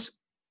close.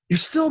 You're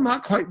still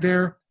not quite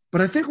there,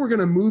 but I think we're going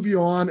to move you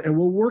on and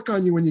we'll work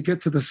on you when you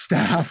get to the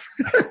staff,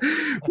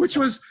 which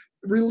was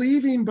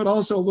relieving, but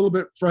also a little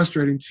bit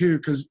frustrating too,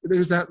 because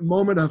there's that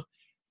moment of,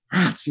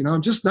 rats,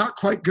 I'm just not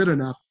quite good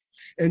enough.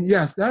 And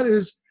yes, that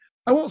is,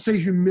 I won't say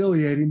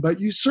humiliating,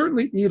 but you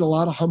certainly eat a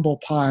lot of humble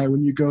pie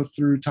when you go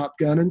through Top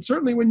Gun, and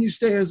certainly when you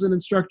stay as an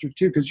instructor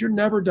too, because you're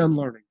never done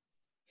learning.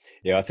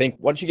 Yeah, I think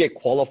once you get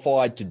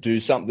qualified to do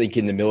something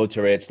in the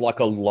military, it's like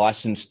a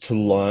license to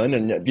learn,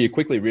 and you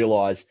quickly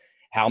realize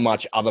how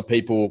much other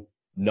people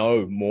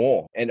know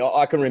more. And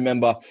I can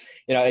remember,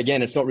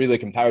 again, it's not really a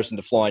comparison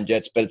to flying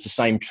jets, but it's the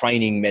same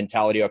training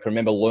mentality. I can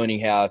remember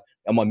learning how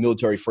on my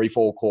military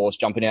freefall course,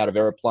 jumping out of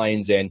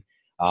airplanes and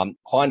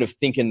kind of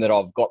thinking that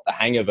I've got the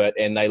hang of it,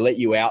 and they let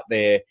you out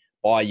there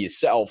by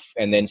yourself,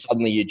 and then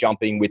suddenly you're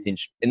jumping with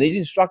and these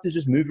instructors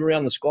just move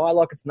around the sky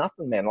like it's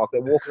nothing, man. Like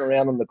they're walking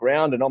around on the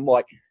ground, and I'm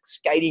like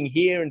skating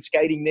here and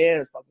skating there,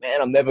 and it's like,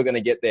 man, I'm never going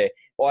to get there.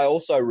 I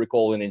also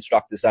recall an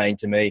instructor saying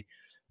to me,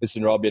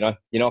 listen, Rob, you're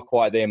not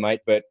quite there,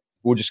 mate, but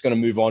we're just going to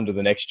move on to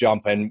the next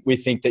jump, and we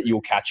think that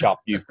you'll catch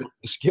up. You've got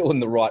the skill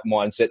and the right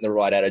mindset and the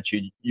right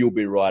attitude. You'll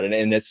be right.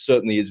 And it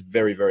certainly is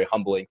very, very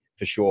humbling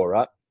for sure,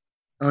 right?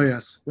 Oh,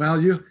 yes.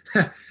 Well,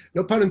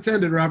 no pun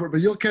intended, Robert,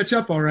 but you'll catch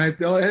up all right.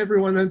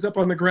 Everyone ends up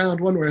on the ground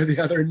one way or the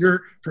other in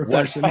your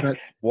profession.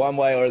 One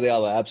way or the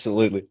other,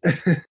 absolutely.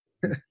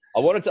 I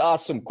wanted to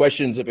ask some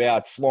questions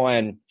about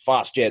flying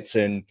fast jets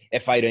and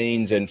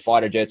F-18s and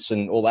fighter jets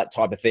and all that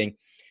type of thing.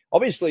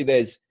 Obviously,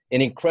 there's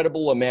an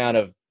incredible amount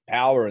of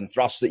power and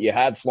thrust that you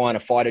have flying a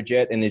fighter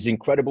jet, and there's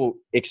incredible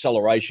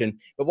acceleration.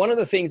 But one of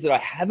the things that I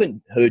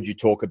haven't heard you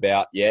talk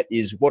about yet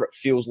is what it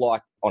feels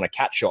like on a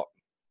cat shot.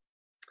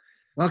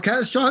 Well,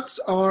 cat shots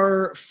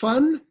are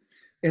fun,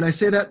 and I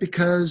say that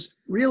because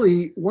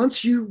really,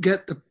 once you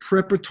get the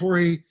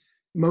preparatory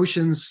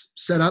motions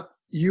set up,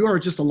 you are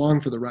just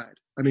along for the ride.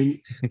 I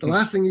mean, the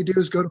last thing you do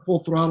is go to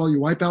full throttle, you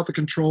wipe out the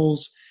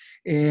controls,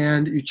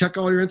 and you check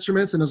all your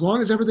instruments, and as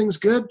long as everything's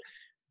good,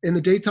 in the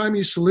daytime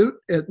you salute,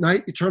 at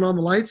night you turn on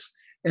the lights,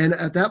 and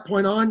at that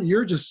point on,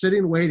 you're just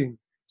sitting waiting.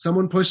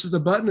 Someone pushes the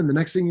button, and the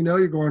next thing you know,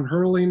 you're going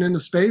hurling into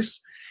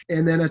space,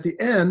 and then at the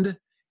end,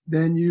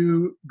 then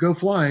you go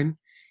flying.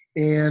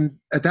 And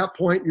at that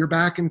point, you're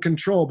back in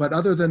control. But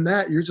other than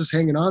that, you're just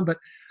hanging on. But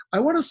I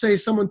want to say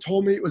someone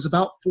told me it was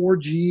about 4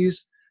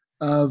 Gs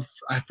of,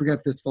 I forget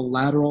if it's the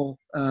lateral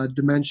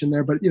dimension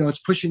there, but, it's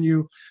pushing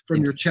you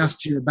from your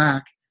chest to your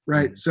back,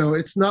 right? Mm-hmm. So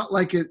it's not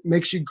like it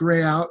makes you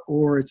gray out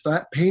or it's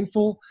that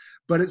painful,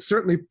 but it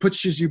certainly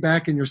pushes you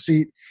back in your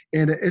seat.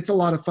 And it's a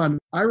lot of fun.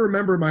 I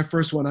remember my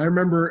first one. I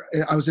remember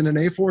I was in an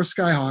A4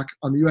 Skyhawk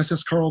on the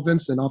USS Carl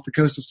Vinson off the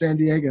coast of San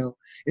Diego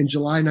in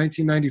July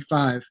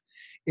 1995.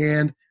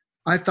 And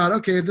I thought,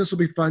 okay, this will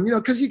be fun,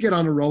 because you get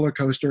on a roller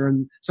coaster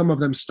and some of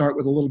them start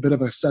with a little bit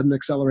of a sudden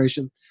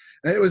acceleration.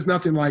 It was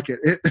nothing like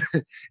it.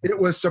 It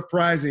was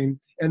surprising.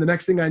 And the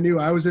next thing I knew,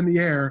 I was in the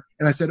air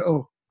and I said,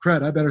 oh,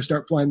 crud, I better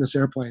start flying this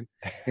airplane.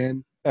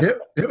 And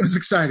it was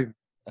exciting.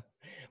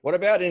 What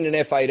about in an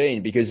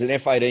F-18? Because an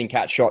F-18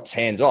 cat shot's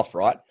hands off,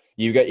 right?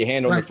 You got your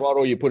hand on the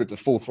throttle, you put it to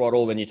full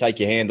throttle, then you take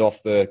your hand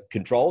off the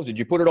controls. Did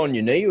you put it on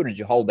your knee or did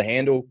you hold the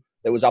handle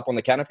that was up on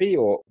the canopy,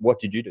 or what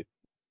did you do?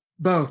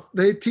 Both.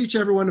 They teach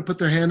everyone to put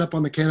their hand up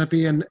on the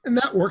canopy, and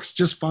that works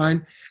just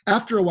fine.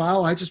 After a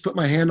while, I just put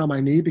my hand on my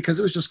knee because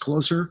it was just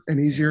closer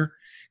and easier.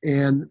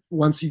 And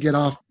once you get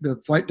off the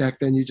flight deck,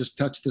 then you just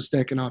touch the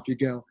stick and off you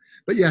go.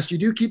 But yes, you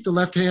do keep the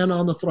left hand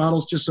on the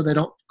throttles just so they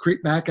don't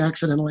creep back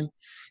accidentally.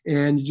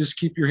 And you just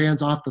keep your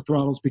hands off the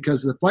throttles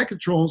because the flight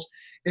controls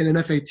in an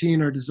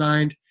F-18 are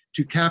designed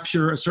to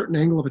capture a certain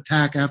angle of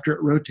attack after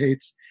it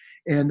rotates.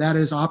 And that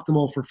is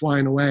optimal for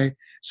flying away.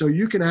 So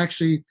you can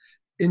actually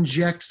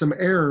inject some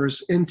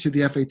errors into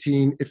the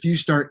F-18 if you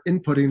start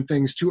inputting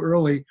things too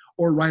early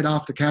or right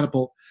off the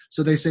catapult.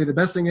 So they say the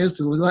best thing is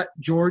to let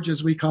George,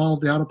 as we call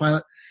the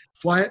autopilot,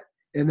 fly it,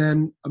 and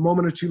then a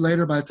moment or two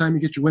later, by the time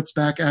you get your wits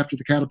back after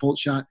the catapult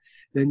shot,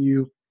 then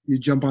you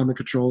jump on the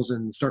controls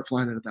and start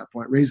flying it at that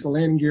point. Raise the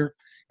landing gear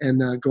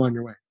and go on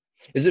your way.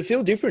 Does it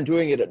feel different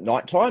doing it at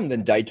nighttime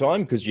than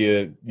daytime because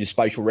your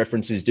spatial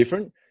reference is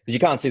different? Because you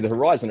can't see the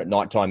horizon at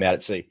nighttime out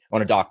at sea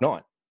on a dark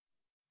night.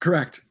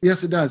 Correct.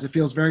 Yes, it does. It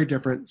feels very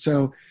different.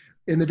 So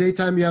In the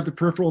daytime, you have the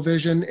peripheral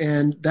vision,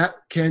 and that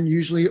can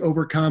usually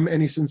overcome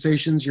any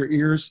sensations your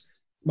ears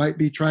might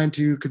be trying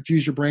to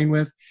confuse your brain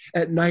with.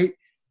 At night,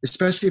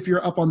 especially if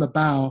you're up on the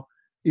bow,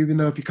 even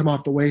though if you come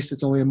off the waist,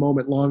 it's only a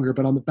moment longer,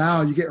 but on the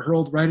bow, you get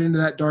hurled right into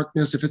that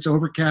darkness. If it's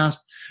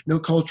overcast, no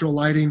cultural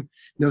lighting,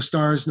 no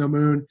stars, no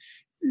moon,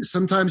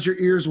 sometimes your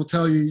ears will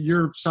tell you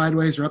you're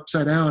sideways or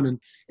upside down,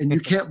 and you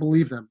can't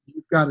believe them.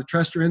 You've got to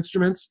trust your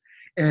instruments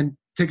and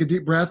take a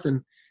deep breath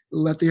and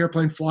let the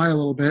airplane fly a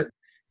little bit,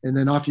 and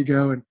then off you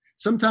go. And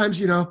sometimes,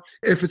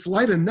 if it's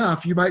light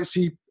enough, you might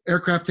see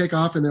aircraft take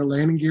off and their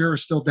landing gear are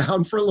still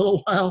down for a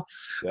little while.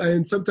 Yeah.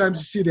 And sometimes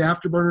you see the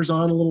afterburners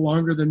on a little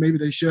longer than maybe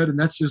they should. And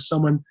that's just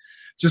someone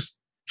just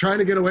trying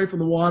to get away from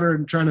the water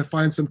and trying to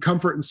find some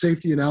comfort and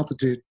safety in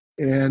altitude.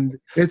 And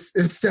it's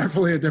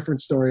definitely a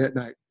different story at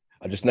night.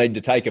 I just need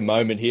to take a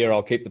moment here.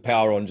 I'll keep the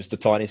power on just a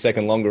tiny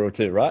second longer or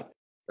two, right?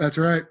 That's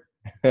right.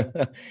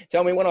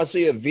 Tell me, when I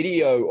see a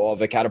video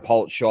of a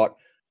catapult shot,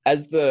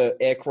 as the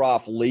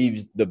aircraft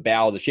leaves the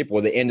bow of the ship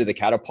or the end of the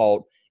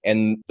catapult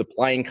and the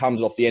plane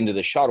comes off the end of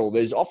the shuttle,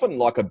 there's often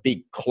like a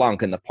big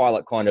clunk and the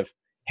pilot kind of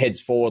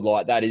heads forward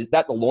like that. Is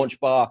that the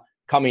launch bar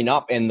coming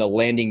up and the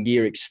landing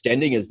gear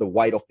extending as the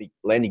weight off the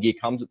landing gear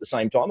comes at the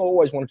same time? I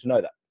always wanted to know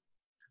that.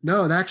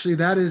 No, actually,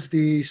 that is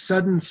the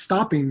sudden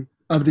stopping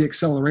of the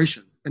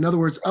acceleration. In other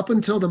words, up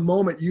until the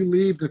moment you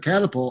leave the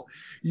catapult,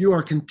 you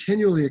are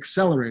continually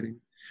accelerating.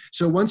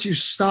 So once you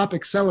stop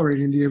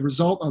accelerating, the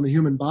result on the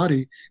human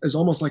body is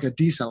almost like a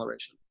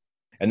deceleration.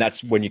 And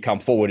that's when you come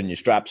forward in your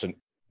straps and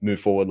move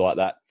forward like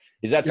that.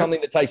 Is that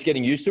something that takes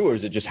getting used to, or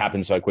does it just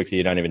happen so quickly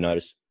you don't even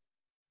notice?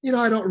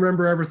 I don't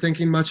remember ever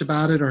thinking much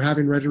about it or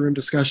having ready room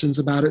discussions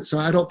about it, so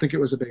I don't think it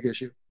was a big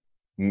issue.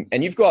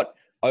 And you've got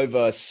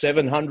over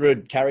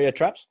 700 carrier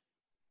traps?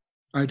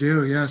 I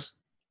do, yes.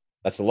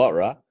 That's a lot,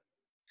 right?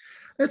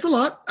 It's a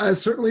lot.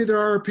 Certainly there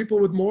are people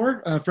with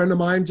more. A friend of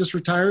mine just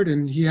retired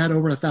and he had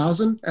over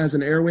 1,000 as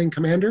an air wing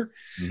commander,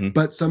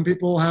 but some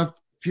people have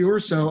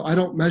fewer. So I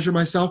don't measure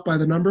myself by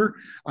the number.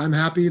 I'm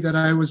happy that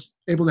I was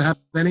able to have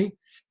many.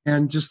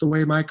 And just the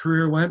way my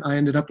career went, I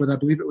ended up with, I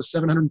believe it was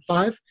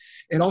 705.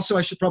 And also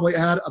I should probably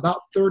add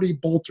about 30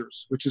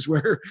 bolters, which is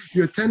where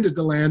you attended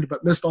to land,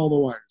 but missed all the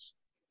wires.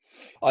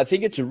 I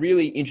think it's a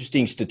really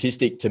interesting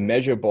statistic to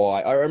measure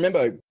by. I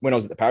remember when I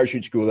was at the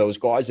parachute school, there was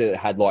guys that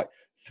had like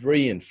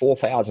 3,000 and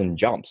 4,000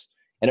 jumps.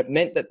 And it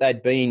meant that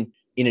they'd been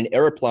in an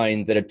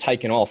aeroplane that had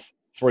taken off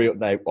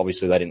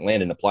obviously they didn't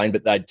land in a plane,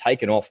 but they'd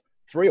taken off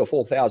 3,000 or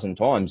 4,000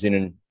 times in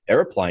an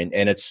aeroplane.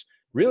 And it's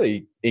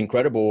really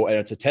incredible. And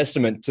it's a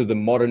testament to the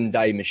modern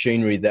day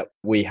machinery that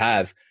we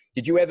have.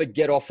 Did you ever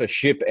get off a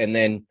ship and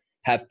then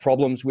have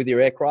problems with your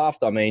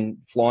aircraft? I mean,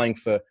 flying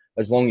for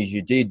as long as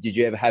you did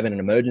you ever have an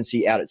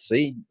emergency out at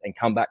sea and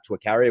come back to a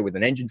carrier with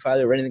an engine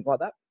failure or anything like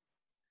that?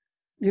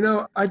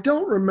 I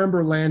don't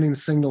remember landing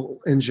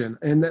single engine,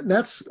 and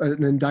that's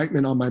an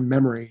indictment on my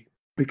memory,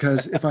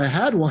 because if I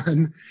had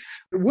one,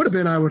 it would have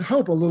been, I would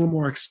hope, a little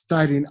more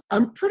exciting.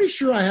 I'm pretty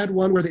sure I had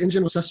one where the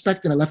engine was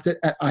suspect and I left it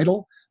at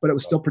idle, but it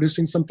was still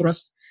producing some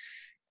thrust.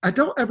 I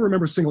don't ever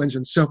remember single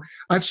engines. So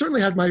I've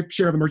certainly had my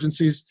share of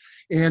emergencies,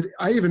 and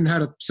I even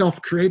had a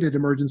self-created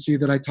emergency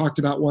that I talked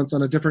about once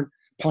on a different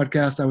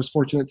podcast I was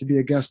fortunate to be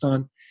a guest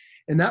on,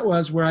 and that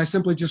was where I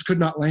simply just could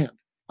not land.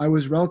 I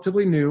was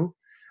relatively new.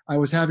 I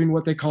was having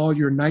what they call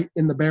your night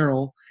in the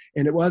barrel,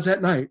 and it was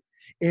at night.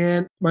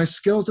 And my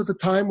skills at the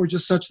time were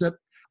just such that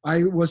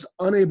I was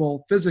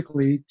unable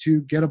physically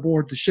to get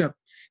aboard the ship.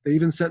 They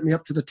even sent me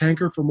up to the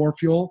tanker for more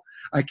fuel.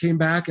 I came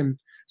back and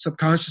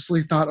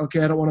subconsciously thought,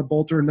 okay, I don't want to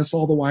bolter and miss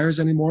all the wires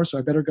anymore, so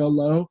I better go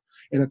low.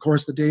 And of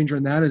course, the danger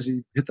in that is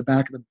you hit the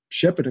back of the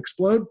ship and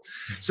explode.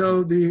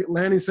 So the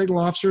landing signal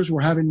officers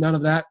were having none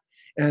of that,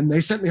 and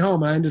they sent me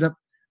home. I ended up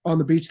on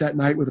the beach that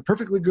night with a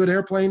perfectly good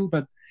airplane,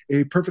 but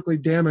a perfectly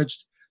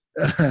damaged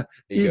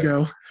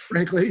ego,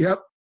 frankly.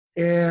 Yep.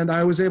 And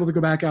I was able to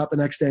go back out the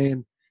next day,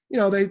 and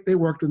they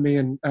worked with me,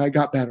 and I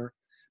got better.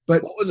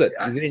 But what was it?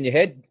 Is it in your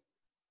head?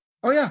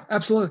 Oh yeah,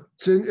 absolutely.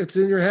 It's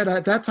in your head.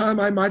 At that time,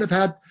 I might have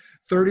had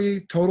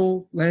 30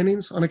 total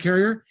landings on a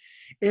carrier,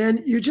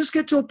 and you just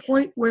get to a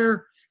point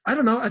where, I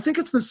don't know, I think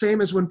it's the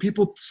same as when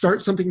people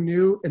start something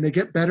new and they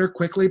get better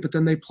quickly, but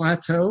then they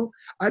plateau.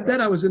 I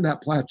bet I was in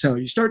that plateau.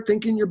 You start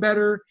thinking you're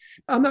better.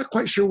 I'm not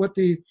quite sure what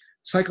the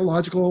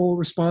psychological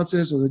response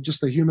is or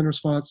just the human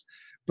response,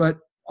 but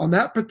on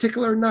that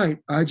particular night,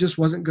 I just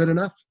wasn't good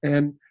enough.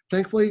 And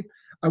thankfully,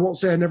 I won't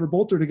say I never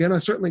bolted again. I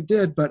certainly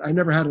did, but I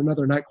never had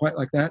another night quite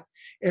like that.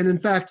 And in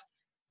fact,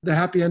 the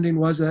happy ending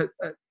was that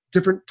at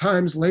different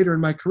times later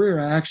in my career,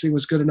 I actually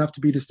was good enough to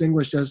be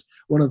distinguished as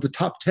one of the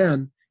top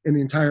 10 in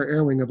the entire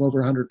air wing of over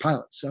 100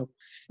 pilots. So,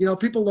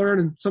 people learn,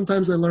 and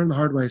sometimes they learn the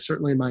hard way,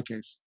 certainly in my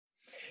case.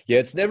 Yeah,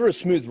 it's never a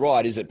smooth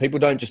ride, is it? People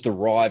don't just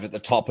arrive at the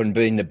top and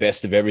being the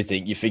best of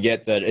everything. You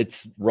forget that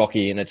it's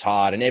rocky and it's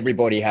hard, and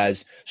everybody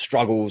has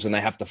struggles and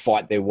they have to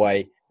fight their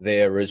way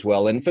there as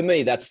well. And for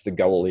me, that's the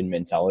go-all-in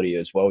mentality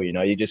as well.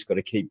 You just got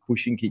to keep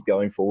pushing, keep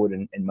going forward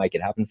and make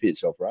it happen for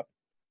yourself, right?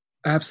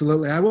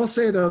 Absolutely. I will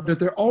say, though, that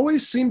there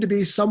always seemed to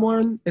be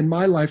someone in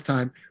my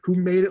lifetime who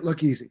made it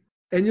look easy.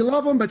 and you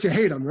love them, but you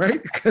hate them,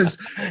 right? Because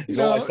there's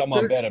always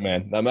someone better,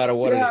 man. No matter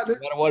what it is. No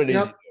matter what it is.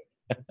 Yep.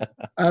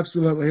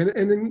 Absolutely.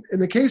 And in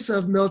the case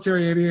of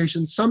military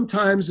aviation,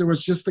 sometimes there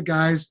was just the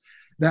guys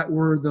that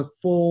were the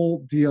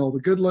full deal, the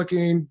good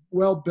looking,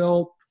 well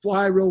built,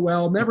 fly real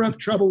well, never have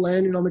trouble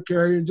landing on the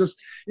carrier, and just,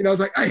 I was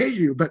like, I hate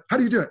you, but how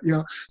do you do it?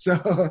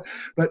 So,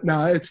 but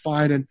no, it's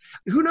fine. And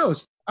who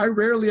knows? I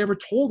rarely ever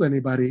told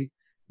anybody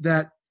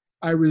that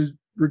I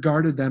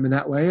regarded them in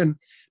that way. And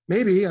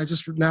maybe I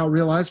just now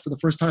realized for the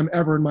first time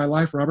ever in my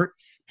life, Robert,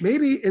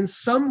 maybe in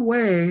some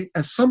way,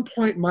 at some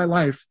point in my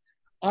life,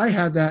 I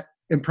had that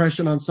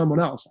impression on someone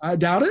else. I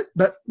doubt it,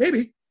 but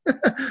maybe.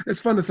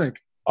 It's fun to think.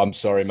 I'm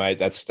sorry, mate.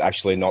 That's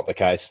actually not the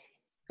case.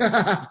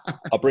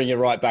 I'll bring you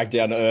right back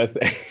down to earth.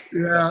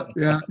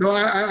 Yeah. No,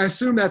 I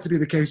assume that to be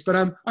the case, but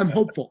I'm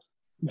hopeful.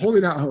 I'm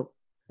holding out hope.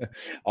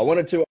 I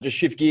wanted to just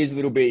shift gears a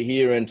little bit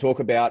here and talk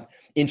about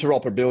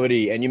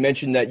interoperability. And you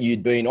mentioned that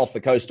you'd been off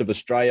the coast of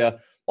Australia,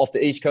 off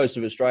the east coast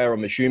of Australia,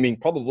 I'm assuming,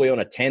 probably on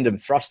a tandem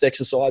thrust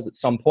exercise at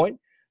some point.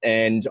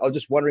 And I was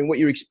just wondering what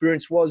your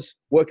experience was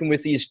working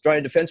with the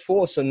Australian Defence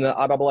Force and the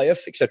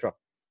RAAF, etc.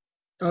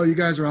 Oh, you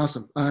guys are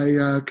awesome.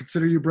 I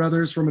consider you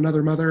brothers from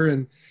another mother.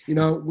 And,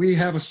 we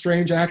have a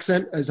strange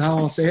accent as how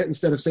I'll say it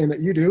instead of saying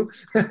that you do.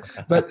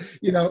 But,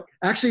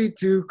 actually,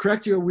 to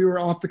correct you, we were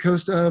off the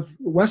coast of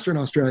Western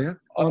Australia.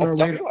 On our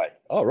way.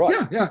 Oh,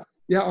 right.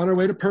 Yeah, on our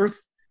way to Perth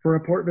for a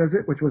port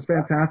visit, which was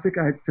fantastic.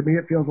 To me,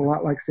 it feels a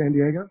lot like San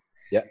Diego.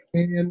 Yeah.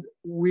 And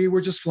we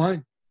were just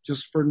flying,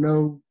 just for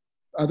no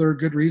other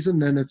good reason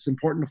than it's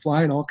important to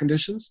fly in all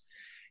conditions.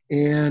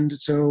 And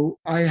so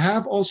I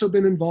have also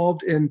been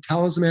involved in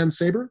Talisman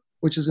Sabre,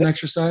 which is an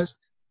exercise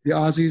the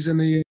Aussies and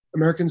the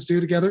Americans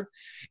do together.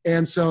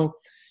 And so,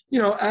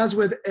 as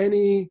with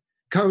any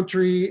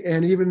country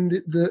and even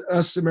the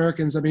us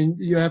Americans, I mean,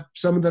 you have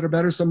some that are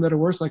better, some that are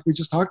worse, like we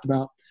just talked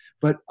about.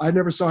 But I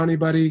never saw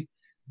anybody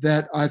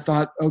that I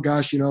thought, oh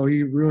gosh, he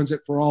ruins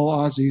it for all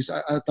Aussies.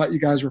 I thought you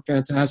guys were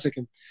fantastic.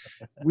 And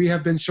we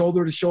have been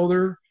shoulder to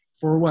shoulder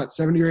for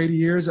 70 or 80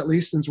 years, at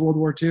least since World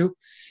War II.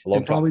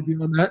 And probably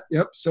beyond that.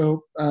 Yep.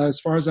 So as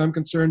far as I'm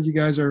concerned, you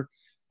guys are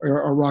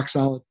rock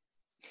solid.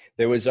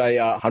 There was a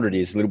 100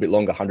 years, a little bit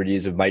longer, 100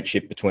 years of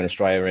mateship between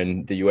Australia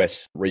and the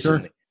US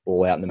recently. Sure.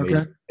 All out in the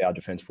media, our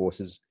defence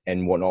forces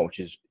and whatnot,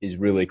 which is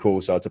really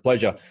cool. So it's a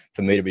pleasure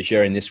for me to be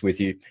sharing this with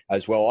you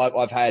as well.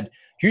 I've had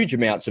huge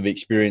amounts of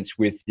experience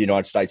with the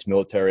United States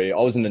military. I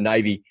was in the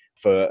Navy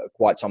for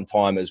quite some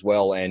time as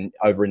well, and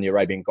over in the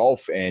Arabian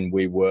Gulf, and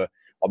we were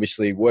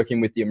obviously working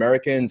with the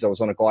Americans. I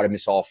was on a guided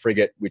missile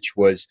frigate, which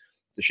was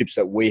the ships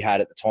that we had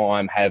at the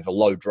time have a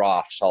low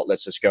draft, so it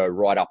lets us go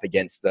right up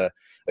against the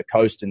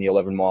coast in the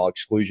 11-mile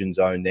exclusion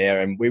zone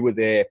there. And we were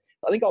there,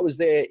 I think I was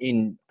there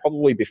in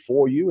probably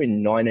before you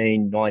in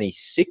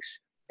 1996,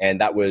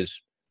 and that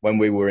was when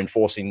we were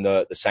enforcing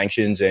the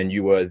sanctions, and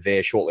you were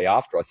there shortly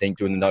after, I think,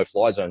 doing the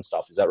no-fly zone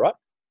stuff. Is that right?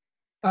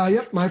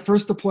 Yep. My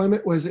first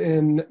deployment was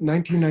in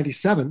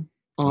 1997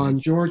 on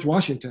George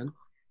Washington,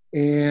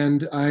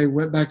 and I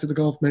went back to the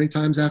Gulf many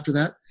times after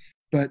that.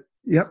 But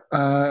yep,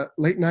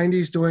 late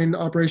 90s doing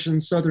Operation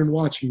Southern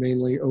Watch,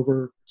 mainly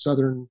over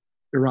southern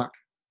Iraq.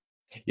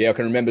 Yeah, I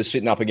can remember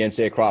sitting up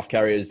against aircraft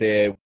carriers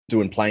there,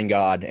 doing plane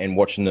guard and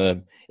watching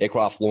the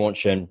aircraft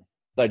launch, and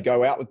they'd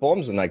go out with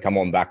bombs and they'd come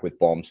on back with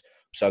bombs.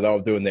 So they were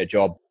doing their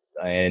job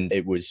and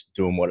it was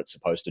doing what it's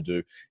supposed to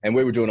do. And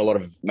we were doing a lot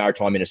of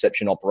maritime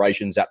interception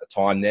operations at the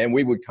time there, and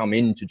we would come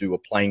in to do a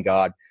plane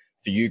guard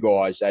for you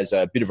guys as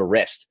a bit of a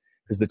rest,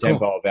 because the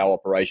tempo of our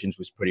operations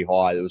was pretty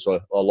high. There was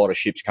a lot of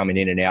ships coming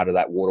in and out of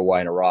that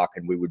waterway in Iraq,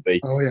 and we would be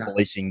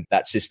policing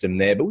that system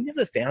there. But we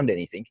never found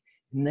anything.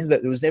 There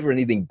was never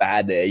anything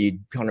bad there.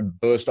 You'd kind of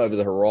burst over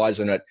the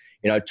horizon at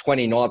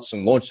 20 knots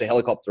and launch the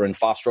helicopter and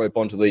fast rope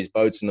onto these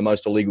boats, and the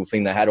most illegal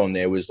thing they had on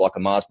there was like a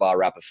Mars bar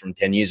wrapper from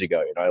 10 years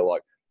ago.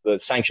 Like the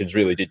sanctions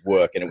really did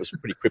work, and it was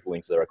pretty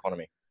crippling to their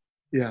economy.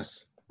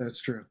 Yes,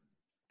 that's true.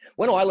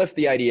 When I left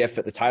the ADF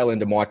at the tail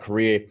end of my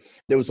career,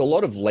 there was a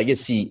lot of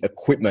legacy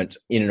equipment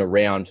in and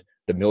around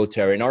the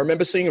military. And I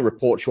remember seeing a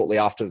report shortly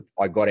after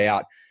I got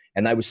out,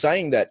 and they were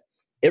saying that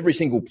every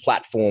single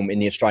platform in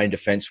the Australian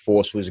Defence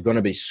Force was going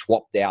to be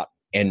swapped out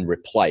and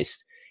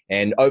replaced.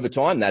 And over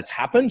time, that's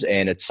happened,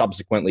 and it's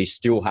subsequently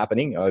still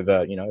happening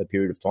over, a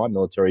period of time.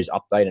 Militaries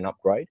update and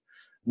upgrade.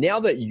 Now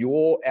that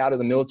you're out of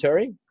the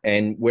military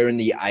and we're in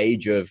the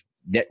age of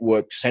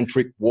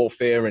network-centric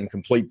warfare and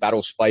complete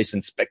battle space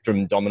and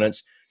spectrum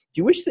dominance, do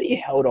you wish that you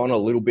held on a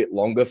little bit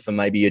longer for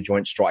maybe a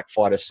Joint Strike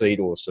Fighter seat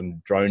or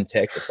some drone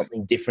tech or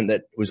something different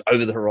that was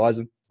over the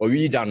horizon? Or were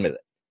you done with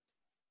it?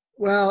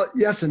 Well,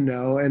 yes and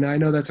no, and I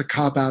know that's a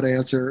cop-out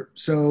answer.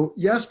 So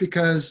yes,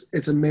 because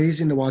it's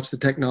amazing to watch the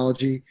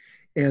technology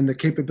and the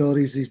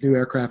capabilities these new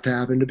aircraft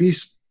have, and to be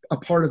a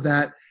part of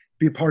that,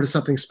 be a part of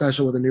something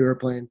special with a new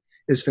airplane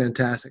is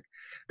fantastic.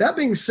 That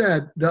being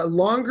said, the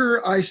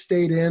longer I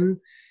stayed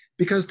in,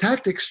 because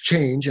tactics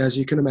change, as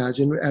you can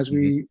imagine, as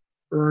we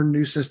earn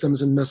new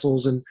systems and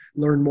missiles and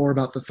learn more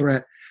about the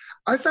threat,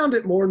 I found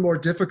it more and more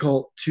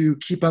difficult to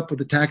keep up with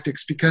the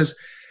tactics, because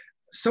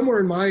somewhere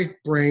in my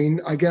brain,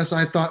 I guess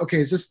I thought, okay,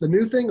 is this the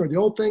new thing or the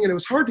old thing? And it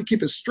was hard to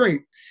keep it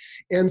straight.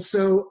 And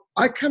so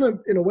I kind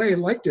of, in a way,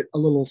 liked it a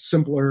little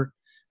simpler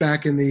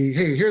back in the,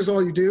 hey, here's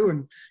all you do.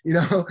 And, you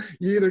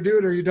either do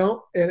it or you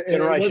don't. And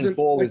Generation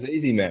 4 was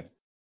easy, man.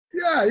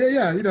 Yeah.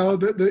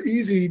 The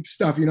easy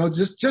stuff,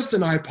 just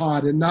an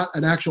iPod and not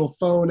an actual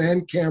phone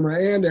and camera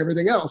and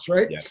everything else,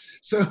 right? Yeah.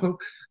 So,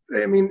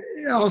 I mean,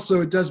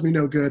 also it does me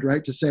no good,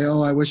 right, to say,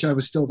 oh, I wish I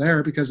was still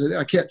there because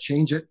I can't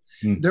change it.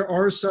 There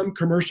are some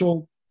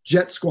commercial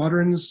jet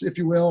squadrons, if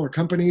you will, or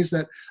companies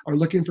that are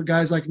looking for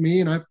guys like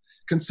me, and I've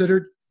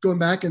considered going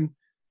back and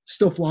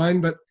still flying.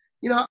 But,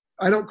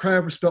 I don't cry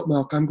over spilt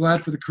milk. I'm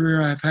glad for the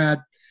career I've had.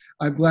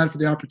 I'm glad for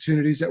the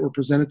opportunities that were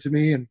presented to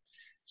me. And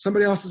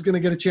somebody else is going to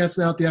get a chance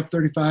now at the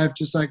F-35,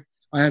 just like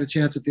I had a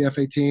chance at the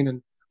F-18,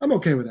 and I'm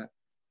okay with that.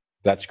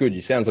 That's good.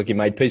 You sounds like you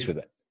made peace with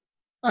it.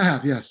 I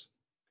have, yes.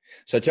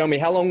 So tell me,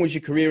 how long was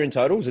your career in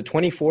total? Was it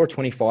 24 or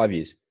 25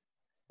 years?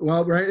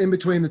 Well, right in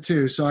between the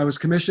two. So I was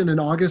commissioned in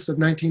August of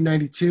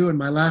 1992, and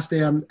my last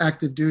day on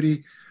active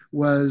duty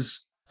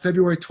was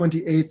February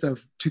 28th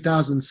of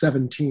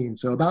 2017.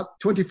 So about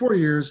 24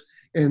 years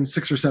in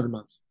 6 or 7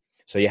 months.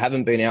 So you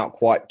haven't been out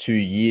quite 2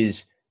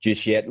 years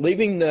just yet.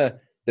 Leaving the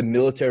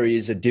military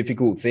is a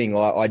difficult thing.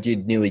 I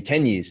did nearly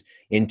 10 years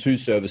in 2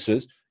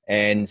 services,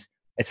 and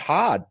it's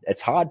hard.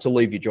 It's hard to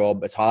leave your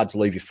job. It's hard to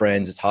leave your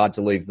friends. It's hard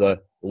to leave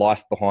the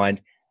life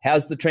behind.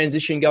 How's the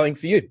transition going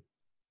for you?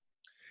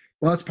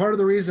 Well, it's part of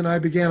the reason I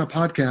began a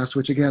podcast,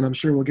 which again, I'm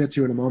sure we'll get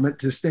to in a moment,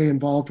 to stay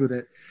involved with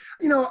it.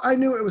 I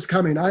knew it was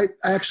coming. I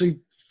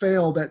actually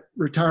failed at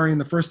retiring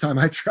the first time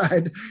I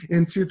tried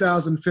in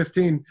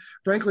 2015,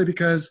 frankly,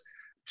 because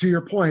to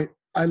your point,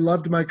 I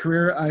loved my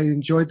career. I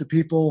enjoyed the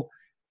people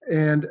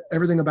and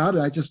everything about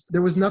it.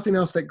 There was nothing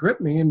else that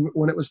gripped me. And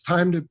when it was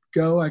time to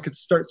go, I could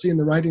start seeing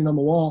the writing on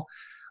the wall.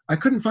 I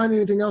couldn't find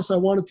anything else I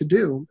wanted to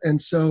do. And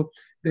so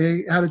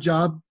they had a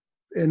job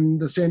in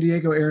the San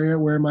Diego area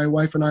where my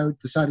wife and I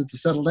decided to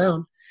settle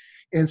down.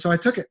 And so I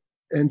took it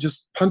and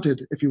just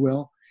punted, if you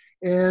will.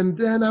 And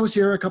then I was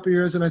here a couple of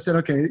years and I said,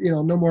 okay,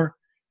 no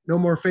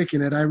more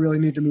faking it. I really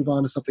need to move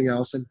on to something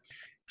else. And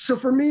so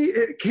for me,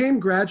 it came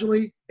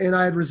gradually and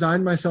I had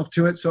resigned myself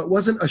to it. So it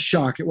wasn't a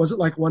shock. It wasn't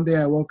like one day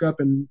I woke up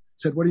and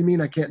said, what do you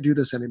mean I can't do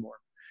this anymore?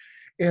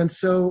 And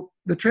so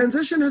the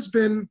transition has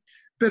been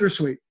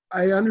bittersweet.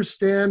 I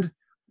understand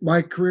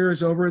my career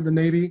is over in the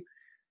Navy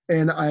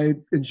and I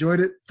enjoyed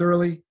it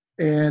thoroughly.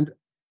 And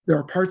there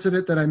are parts of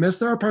it that I miss.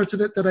 There are parts of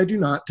it that I do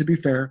not, to be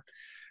fair.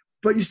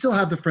 But you still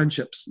have the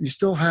friendships. You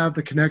still have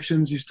the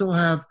connections. You still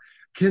have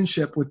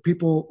kinship with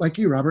people like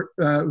you, Robert,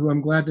 who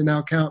I'm glad to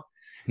now count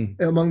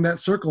among that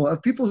circle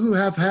of people who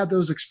have had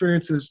those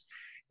experiences.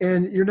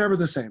 And you're never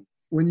the same.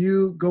 When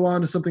you go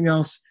on to something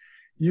else,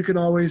 you can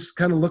always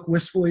kind of look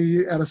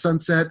wistfully at a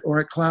sunset or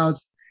at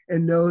clouds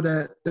and know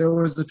that there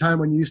was a time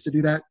when you used to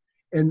do that.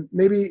 And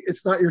maybe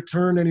it's not your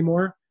turn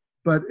anymore,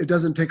 but it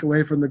doesn't take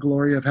away from the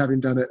glory of having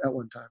done it at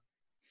one time.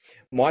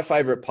 My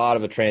favorite part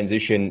of a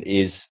transition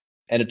is,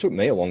 and it took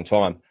me a long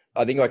time,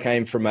 I think I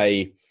came from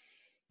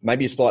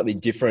maybe a slightly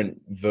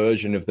different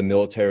version of the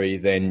military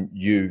than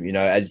you.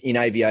 As in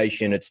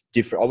aviation, it's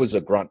different. I was a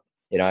grunt,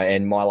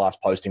 and my last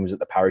posting was at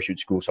the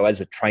parachute school. So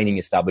as a training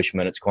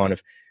establishment, it's kind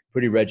of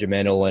pretty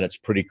regimental and it's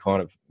pretty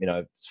kind of,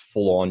 it's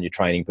full on. You're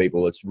training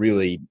people. It's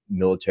really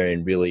military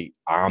and really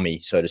army,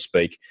 so to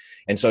speak.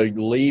 And so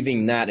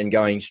leaving that and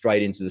going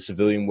straight into the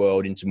civilian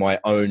world, into my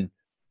own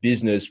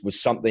business,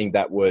 was something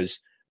that was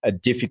a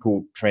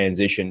difficult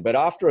transition. But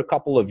after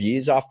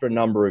a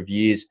number of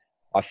years,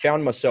 I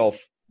found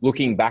myself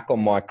looking back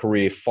on my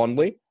career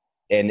fondly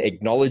and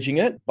acknowledging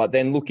it, but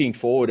then looking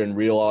forward and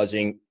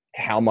realizing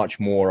how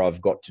much more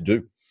I've got to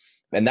do.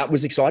 And that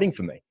was exciting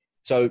for me.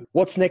 So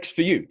what's next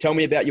for you? Tell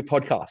me about your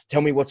podcast. Tell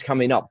me what's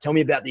coming up. Tell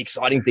me about the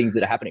exciting things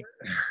that are happening.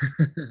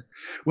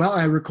 Well,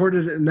 I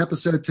recorded an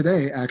episode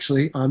today,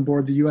 actually, on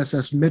board the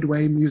USS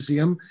Midway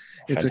Museum.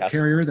 It's Fantastic. A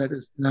carrier that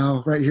is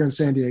now right here in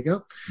San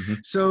Diego. Mm-hmm.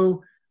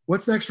 So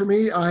what's next for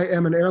me? I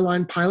am an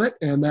airline pilot,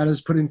 and that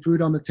is putting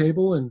food on the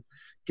table and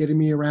getting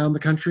me around the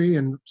country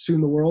and soon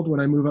the world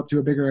when I move up to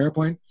a bigger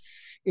airplane.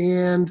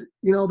 And,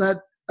 that,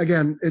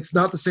 again, it's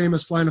not the same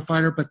as flying a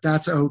fighter, but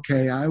that's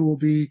okay. I will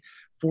be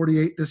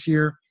 48 this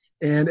year,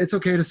 and it's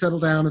okay to settle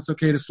down. It's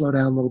okay to slow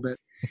down a little bit.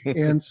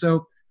 And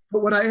so,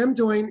 but what I am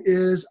doing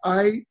is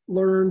I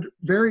learned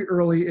very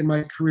early in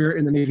my career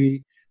in the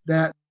Navy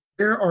that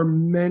there are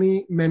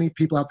many, many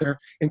people out there,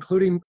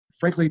 including,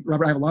 frankly,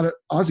 Robert, I have a lot of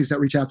Aussies that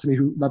reach out to me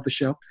who love the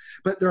show,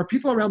 but there are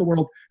people around the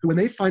world who, when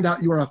they find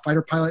out you are a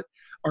fighter pilot,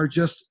 are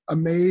just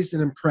amazed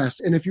and impressed.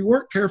 And if you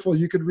weren't careful,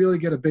 you could really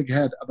get a big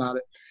head about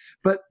it.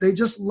 But they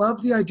just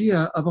love the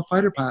idea of a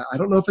fighter pilot. I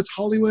don't know if it's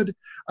Hollywood.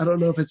 I don't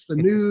know if it's the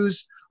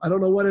news. I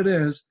don't know what it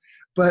is.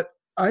 But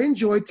I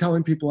enjoyed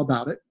telling people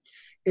about it.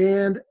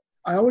 And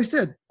I always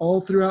did,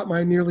 all throughout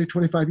my nearly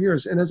 25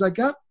 years. And as I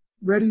got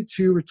ready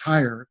to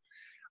retire,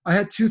 I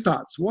had 2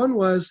 thoughts. One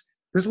was,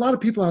 there's a lot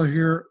of people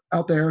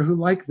out there who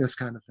like this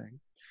kind of thing.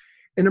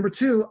 And number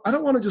 2, I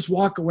don't want to just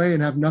walk away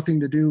and have nothing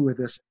to do with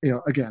this,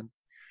 again.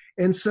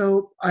 And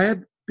so I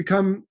had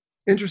become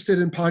interested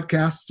in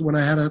podcasts when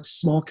I had a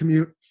small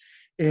commute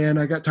and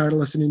I got tired of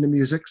listening to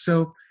music.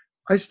 So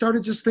I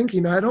started just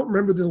thinking, I don't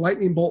remember the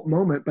lightning bolt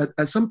moment, but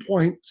at some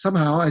point,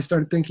 somehow I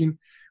started thinking,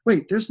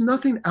 wait, there's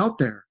nothing out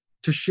there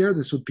to share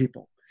this with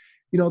people.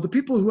 The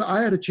people who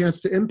I had a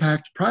chance to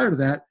impact prior to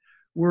that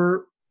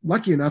were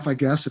lucky enough, I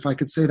guess, if I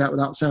could say that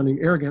without sounding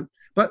arrogant,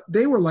 but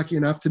they were lucky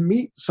enough to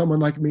meet someone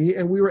like me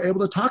and we were able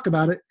to talk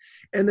about it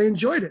and they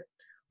enjoyed it.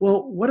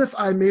 Well, what if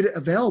I made it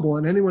available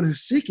and anyone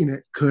who's seeking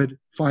it could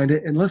find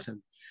it and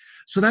listen?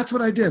 So that's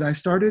what I did. I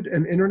started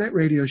an internet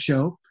radio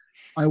show.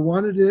 I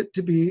wanted it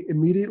to be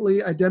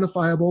immediately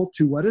identifiable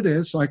to what it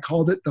is. So I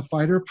called it the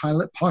Fighter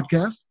Pilot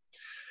Podcast.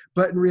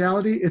 But in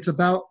reality, it's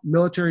about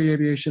military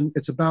aviation.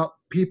 It's about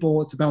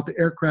people. It's about the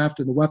aircraft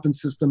and the weapon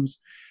systems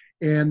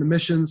and the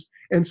missions.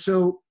 And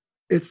so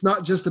it's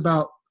not just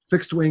about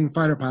fixed wing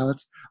fighter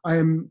pilots. I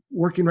am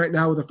working right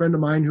now with a friend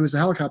of mine who is a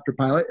helicopter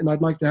pilot, and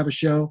I'd like to have a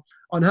show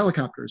on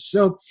helicopters.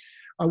 So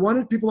I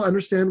wanted people to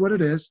understand what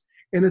it is.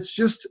 And it's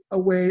just a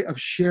way of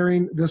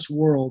sharing this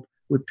world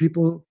with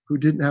people who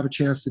didn't have a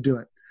chance to do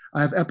it.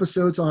 I have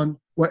episodes on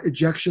what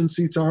ejection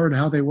seats are and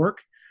how they work.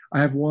 I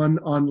have one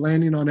on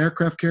landing on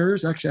aircraft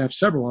carriers. Actually, I have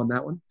several on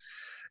that one.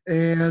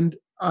 And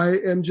I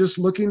am just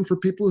looking for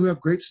people who have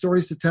great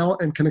stories to tell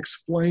and can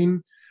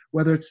explain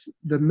whether it's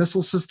the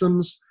missile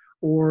systems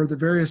or the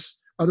various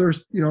other,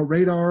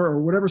 radar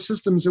or whatever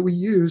systems that we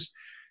use.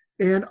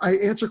 And I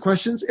answer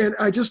questions and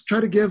I just try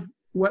to give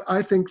what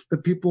I think the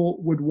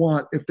people would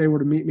want if they were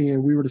to meet me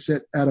and we were to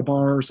sit at a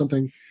bar or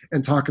something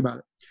and talk about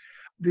it.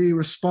 The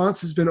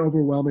response has been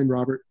overwhelming,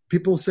 Robert.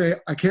 People say,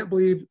 I can't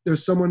believe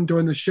there's someone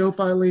doing the show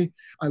finally.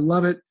 I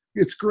love it.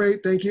 It's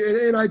great. Thank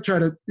you. And I try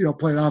to,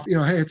 play it off.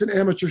 Hey, it's an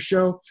amateur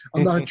show.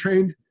 I'm not a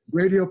trained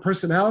radio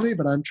personality,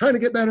 but I'm trying to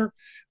get better.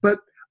 But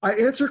I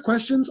answer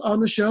questions on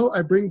the show.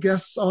 I bring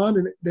guests on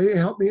and they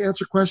help me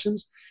answer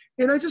questions.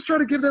 And I just try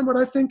to give them what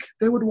I think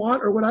they would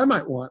want or what I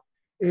might want.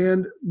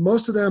 And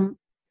most of them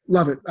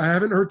love it. I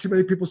haven't heard too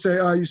many people say,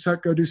 oh, you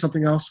suck, go do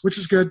something else, which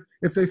is good.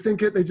 If they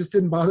think it, they just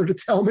didn't bother to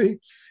tell me.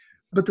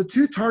 But the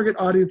two target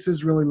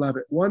audiences really love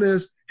it. One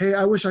is, hey,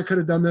 I wish I could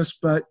have done this,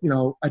 but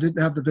I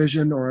didn't have the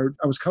vision, or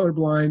I was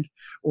colorblind,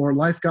 or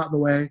life got in the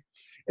way.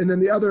 And then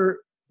the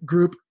other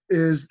group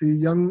is the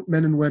young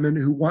men and women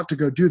who want to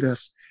go do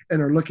this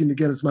and are looking to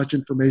get as much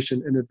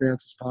information in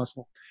advance as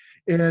possible.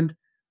 And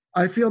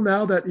I feel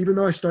now that even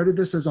though I started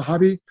this as a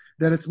hobby,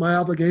 that it's my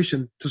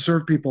obligation to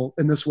serve people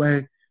in this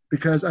way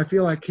because I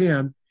feel I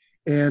can.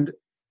 And,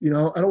 I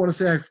don't want to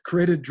say I've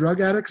created drug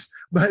addicts,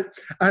 but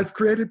I've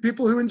created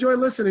people who enjoy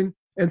listening.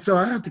 And so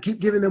I have to keep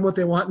giving them what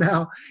they want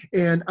now.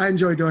 And I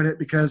enjoy doing it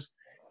because,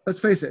 let's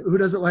face it, who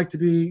doesn't like to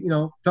be,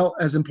 felt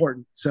as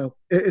important? So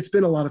it's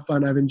been a lot of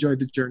fun. I've enjoyed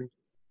the journey.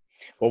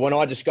 Well, when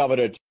I discovered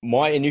it,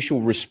 my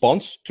initial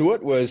response to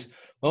it was,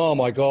 oh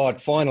my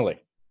God, finally.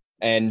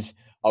 And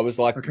I was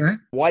like, okay,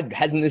 why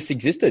hasn't this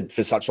existed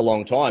for such a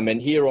long time? And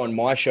here on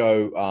my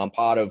show,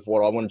 part of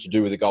what I wanted to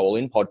do with the Go All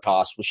In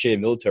podcast was share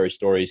military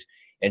stories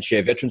and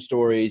share veteran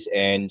stories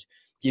and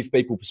give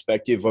people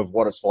perspective of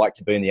what it's like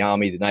to be in the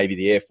Army, the Navy,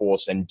 the Air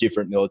Force, and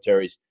different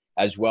militaries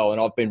as well. And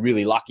I've been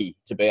really lucky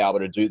to be able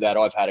to do that.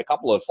 I've had a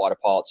couple of fighter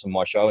pilots on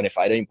my show, an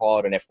F-18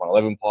 pilot, an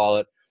F-111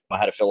 pilot. I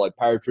had a fellow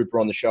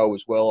paratrooper on the show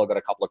as well. I've got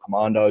a couple of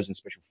commandos and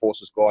special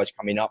forces guys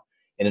coming up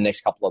in the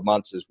next couple of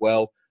months as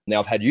well.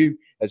 Now, I've had you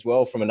as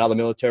well from another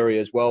military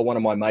as well. One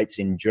of my mates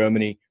in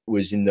Germany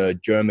was in the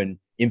German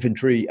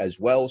infantry as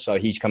well. So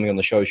he's coming on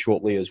the show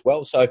shortly as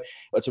well. So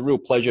it's a real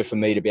pleasure for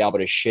me to be able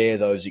to share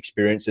those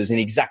experiences in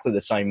exactly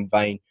the same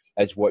vein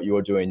as what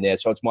you're doing there.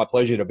 So it's my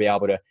pleasure to be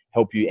able to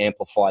help you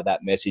amplify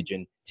that message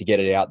and to get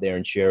it out there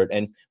and share it.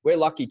 And we're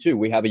lucky too.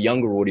 We have a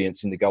younger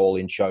audience in the Go All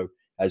In show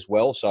as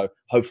well. So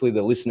hopefully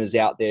the listeners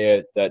out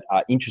there that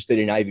are interested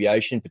in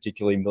aviation,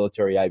 particularly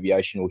military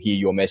aviation, will hear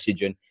your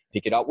message and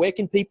pick it up. Where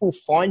can people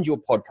find your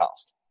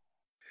podcast?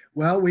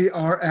 Well, we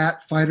are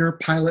at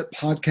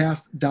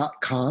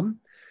fighterpilotpodcast.com.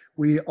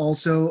 We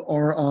also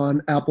are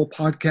on Apple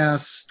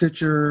Podcasts,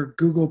 Stitcher,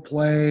 Google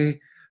Play,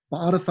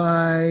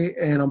 Spotify,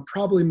 and I'm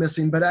probably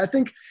missing, but I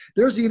think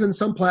there's even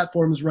some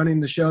platforms running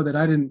the show that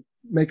I didn't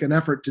make an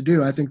effort to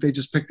do. I think they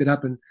just picked it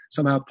up and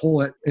somehow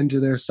pull it into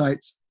their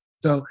sites.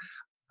 So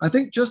I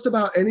think just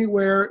about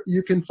anywhere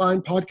you can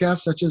find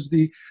podcasts, such as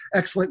the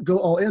excellent Go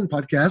All In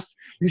podcast,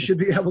 you should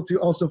be able to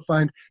also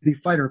find the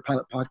Fighter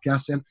Pilot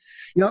podcast. And,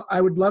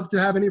 I would love to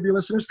have any of your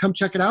listeners come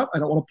check it out. I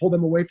don't want to pull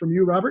them away from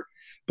you, Robert,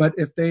 but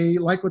if they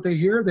like what they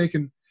hear, they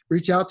can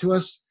reach out to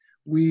us.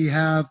 We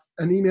have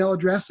an email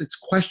address. It's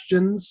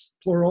questions,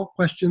 plural,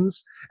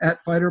 questions at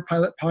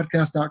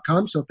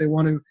fighterpilotpodcast.com. So if they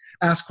want to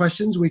ask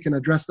questions, we can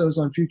address those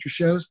on future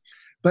shows.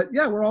 But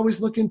yeah, we're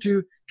always looking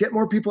to get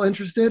more people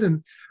interested.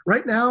 And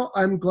right now,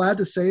 I'm glad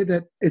to say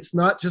that it's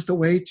not just a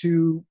way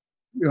to,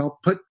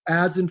 put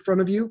ads in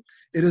front of you.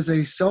 It is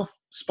a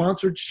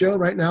self-sponsored show.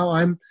 Right now,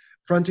 I'm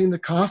fronting the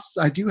costs.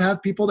 I do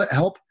have people that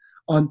help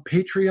on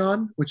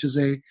Patreon, which is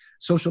a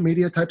social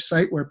media type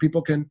site where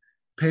people can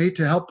pay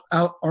to help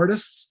out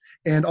artists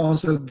and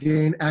also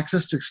gain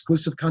access to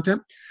exclusive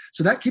content.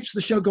 So that keeps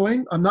the show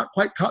going. I'm not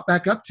quite caught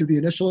back up to the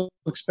initial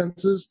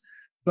expenses,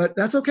 but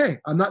that's okay.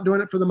 I'm not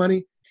doing it for the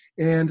money.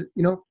 And,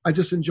 I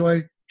just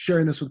enjoy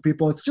sharing this with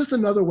people. It's just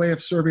another way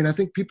of serving. I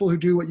think people who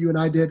do what you and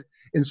I did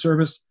in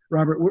service,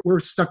 Robert, we're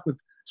stuck with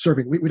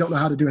serving. We don't know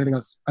how to do anything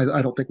else.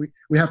 I don't think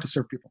we have to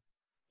serve people.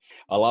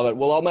 I love it.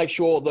 Well, I'll make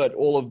sure that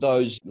all of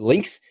those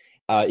links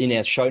in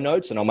our show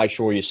notes, and I'll make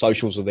sure your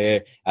socials are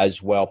there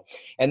as well.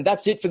 And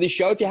that's it for this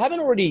show. If you haven't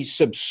already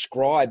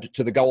subscribed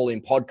to the Go All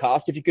In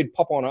podcast, if you could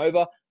pop on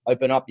over,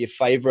 open up your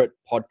favorite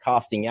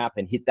podcasting app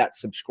and hit that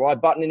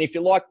subscribe button. And if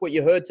you like what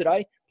you heard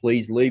today,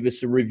 please leave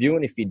us a review.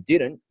 And if you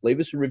didn't, leave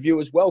us a review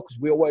as well, because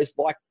we always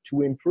like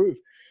to improve.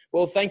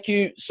 Well, thank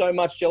you so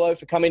much, Jello,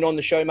 for coming on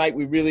the show, mate.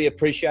 We really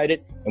appreciate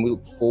it. And we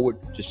look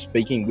forward to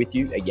speaking with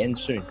you again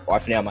soon. Bye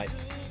for now, mate.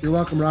 You're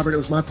welcome, Robert. It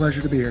was my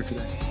pleasure to be here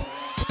today.